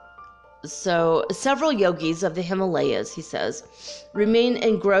 So, several yogis of the Himalayas, he says, remain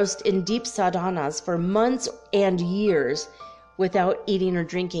engrossed in deep sadhanas for months and years without eating or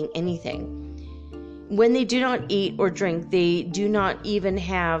drinking anything. When they do not eat or drink, they don't even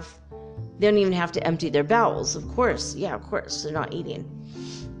have to empty their bowels. Of course, they're not eating.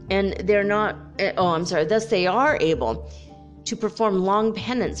 And thus they are able to perform long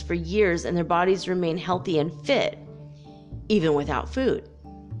penance for years, and their bodies remain healthy and fit, even without food.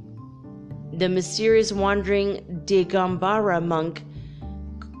 The mysterious wandering Digambara monk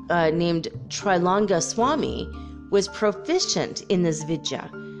named Trilanga Swami was proficient in this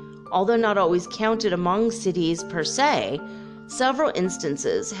Vidya. Although not always counted among siddhis per se, several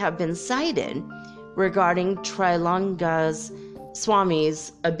instances have been cited regarding Trilanga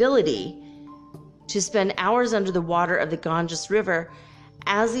Swami's ability to spend hours under the water of the Ganges River,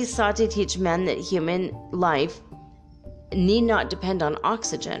 as he sought to teach men that human life need not depend on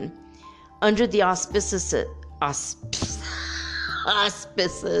oxygen. Under the auspices,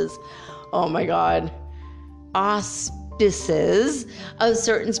 oh my God, auspices of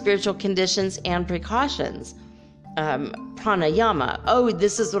certain spiritual conditions and precautions. Pranayama. Oh,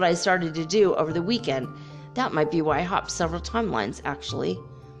 this is what I started to do over the weekend. That might be why I hopped several timelines, actually.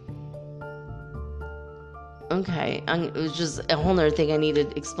 Okay, it was just a whole other thing I need to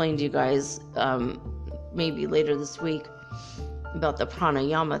explain to you guys, maybe later this week, about the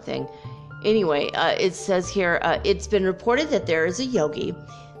pranayama thing. Anyway, it says here, it's been reported that there is a yogi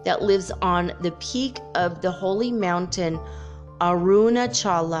that lives on the peak of the holy mountain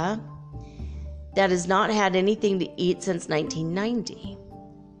Arunachala that has not had anything to eat since 1990.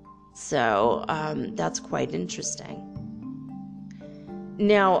 So that's quite interesting.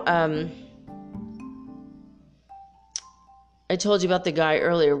 Now, I told you about the guy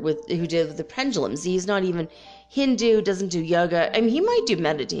earlier who did the pendulums. He's not even Hindu, doesn't do yoga. I mean, he might do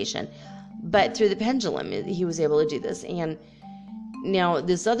meditation, but through the pendulum, he was able to do this. And now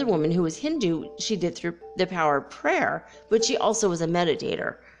this other woman who was Hindu, she did through the power of prayer, but she also was a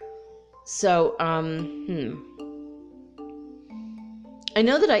meditator. So, I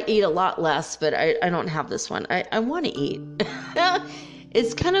know that I eat a lot less, but I don't have this one. I want to eat.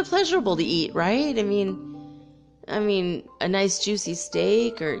 It's kind of pleasurable to eat, right? I mean, I mean, a nice juicy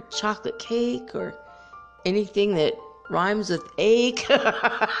steak or chocolate cake or anything that rhymes with ache.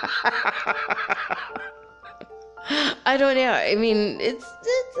 I don't know. I mean,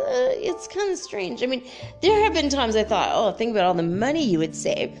 it's kind of strange. I mean, there have been times I thought, oh, think about all the money you would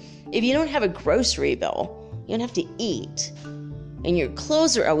save if you don't have a grocery bill. You don't have to eat, and your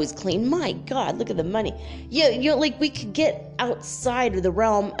clothes are always clean. My God, look at the money. Yeah, like we could get outside of the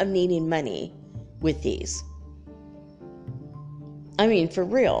realm of needing money with these. I mean, for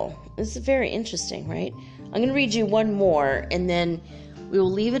real. This is very interesting, right? I'm going to read you one more, and then we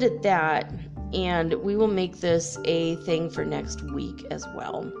will leave it at that, and we will make this a thing for next week as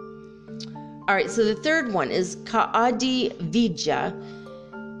well. All right, so the third one is Ka'adi Vija,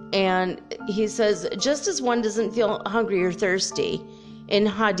 and he says, just as one doesn't feel hungry or thirsty in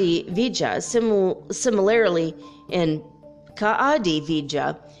Hadi Vija, similarly in Ka'adi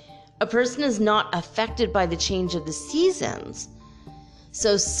Vija, a person is not affected by the change of the seasons.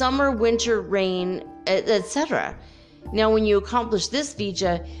 So summer, winter, rain, etc. Now, when you accomplish this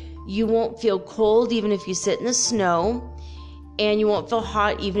Vija, you won't feel cold even if you sit in the snow, and you won't feel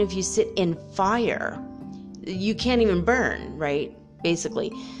hot even if you sit in fire. You can't even burn, right?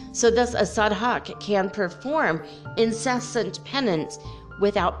 Basically. So thus a sadhak can perform incessant penance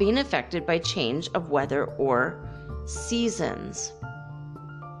without being affected by change of weather or seasons.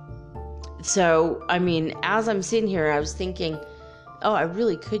 So, I mean, as I'm sitting here, I was thinking, oh, I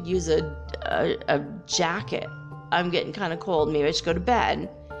really could use a jacket. I'm getting kind of cold. Maybe I should go to bed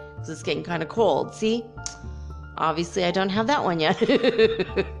because it's getting kind of cold. See? Obviously, I don't have that one yet.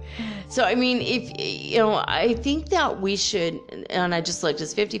 So, I mean, I think that we should, and I just looked,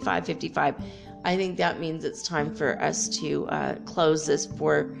 it's 55. I think that means it's time for us to close this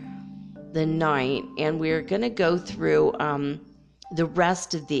for the night. And we're going to go through the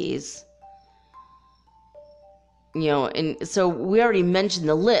rest of these. And so we already mentioned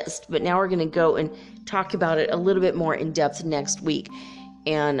the list, but now we're going to go and talk about it a little bit more in depth next week,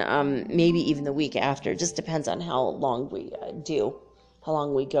 and maybe even the week after. It just depends on how long we how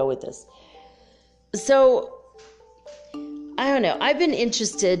long we go with this. So, I don't know. I've been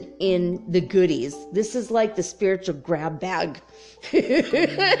interested in the goodies. This is like the spiritual grab bag. This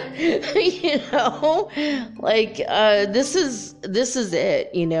is it,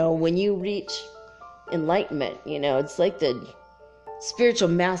 when you reach enlightenment, it's like the spiritual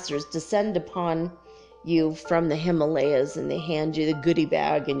masters descend upon you from the Himalayas, and they hand you the goodie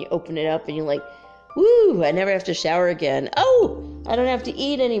bag, and you open it up and you're like, woo, I never have to shower again. Oh, I don't have to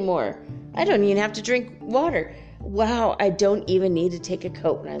eat anymore. I don't even have to drink water. Wow, I don't even need to take a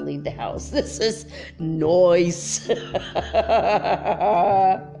coat when I leave the house. This is nice.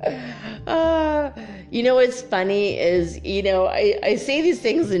 What's funny is, I say these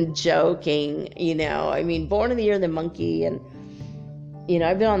things in joking, I mean, born in the year of the monkey, and,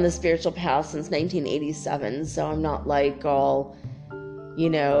 I've been on the spiritual path since 1987, so I'm not like all,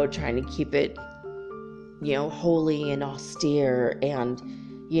 trying to keep it, holy and austere and,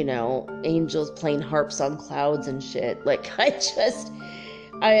 angels playing harps on clouds and shit. Like,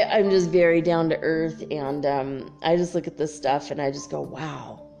 I'm just very down to earth, and I just look at this stuff and I just go,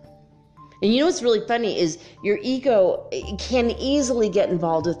 wow. And what's really funny is your ego can easily get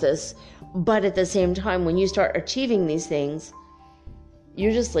involved with this, but at the same time, when you start achieving these things,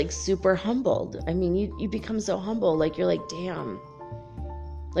 you're just like super humbled. I mean, you become so humble, like you're like, damn.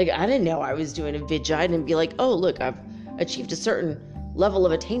 Like, I didn't know I was doing a Vijay. I didn't be like, oh, look, I've achieved a certain level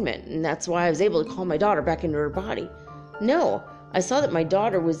of attainment, and that's why I was able to call my daughter back into her body. No, I saw that my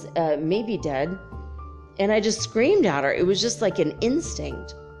daughter was maybe dead, and I just screamed at her. It was just like an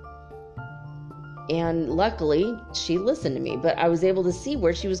instinct. And luckily, she listened to me, but I was able to see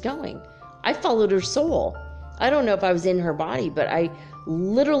where she was going. I followed her soul. I don't know if I was in her body, but I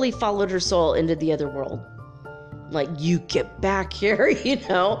literally followed her soul into the other world. Like, you get back here,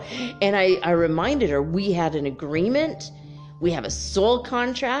 And I reminded her, we had an agreement. We have a soul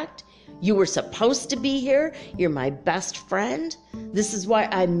contract. You were supposed to be here. You're my best friend. This is why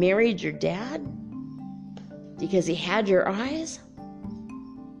I married your dad. Because he had your eyes.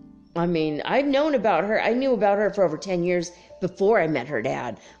 I mean, I've known about her. I knew about her for over 10 years before I met her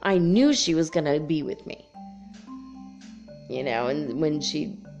dad. I knew she was going to be with me. And when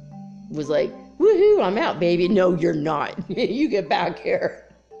she was like, woohoo, I'm out, baby. No, you're not. You get back here.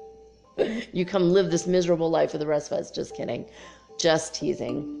 You come live this miserable life for the rest of us. Just kidding. Just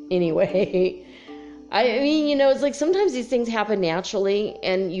teasing. Anyway, I mean, it's like sometimes these things happen naturally,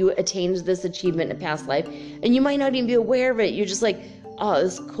 and you attain this achievement in a past life, and you might not even be aware of it. You're just like, oh,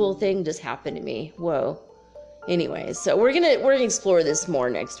 this cool thing just happened to me. Whoa. Anyway, so we're gonna explore this more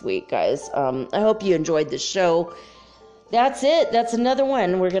next week, guys. I hope you enjoyed the show. That's it. That's another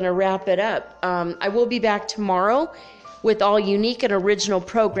one. We're gonna wrap it up. I will be back tomorrow with all unique and original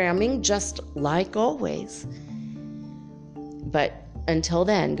programming, just like always. But until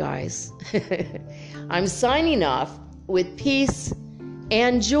then, guys, I'm signing off with peace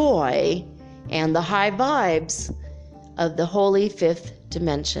and joy and the high vibes of the holy fifth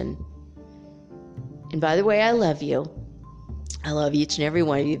dimension. And by the way, I love you. I love each and every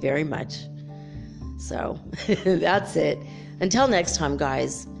one of you very much. So that's it. Until next time,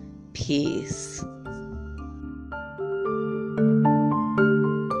 guys, peace.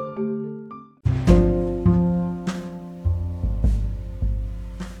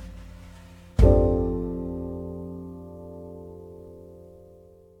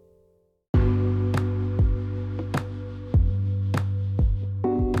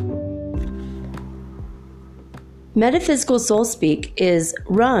 Metaphysical Soul Speak is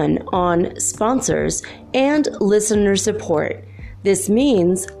run on sponsors and listener support. This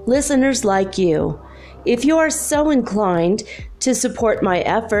means listeners like you. If you are so inclined to support my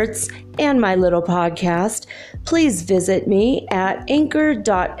efforts and my little podcast, please visit me at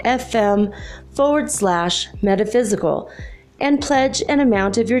anchor.fm/metaphysical and pledge an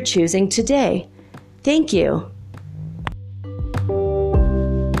amount of your choosing today. Thank you.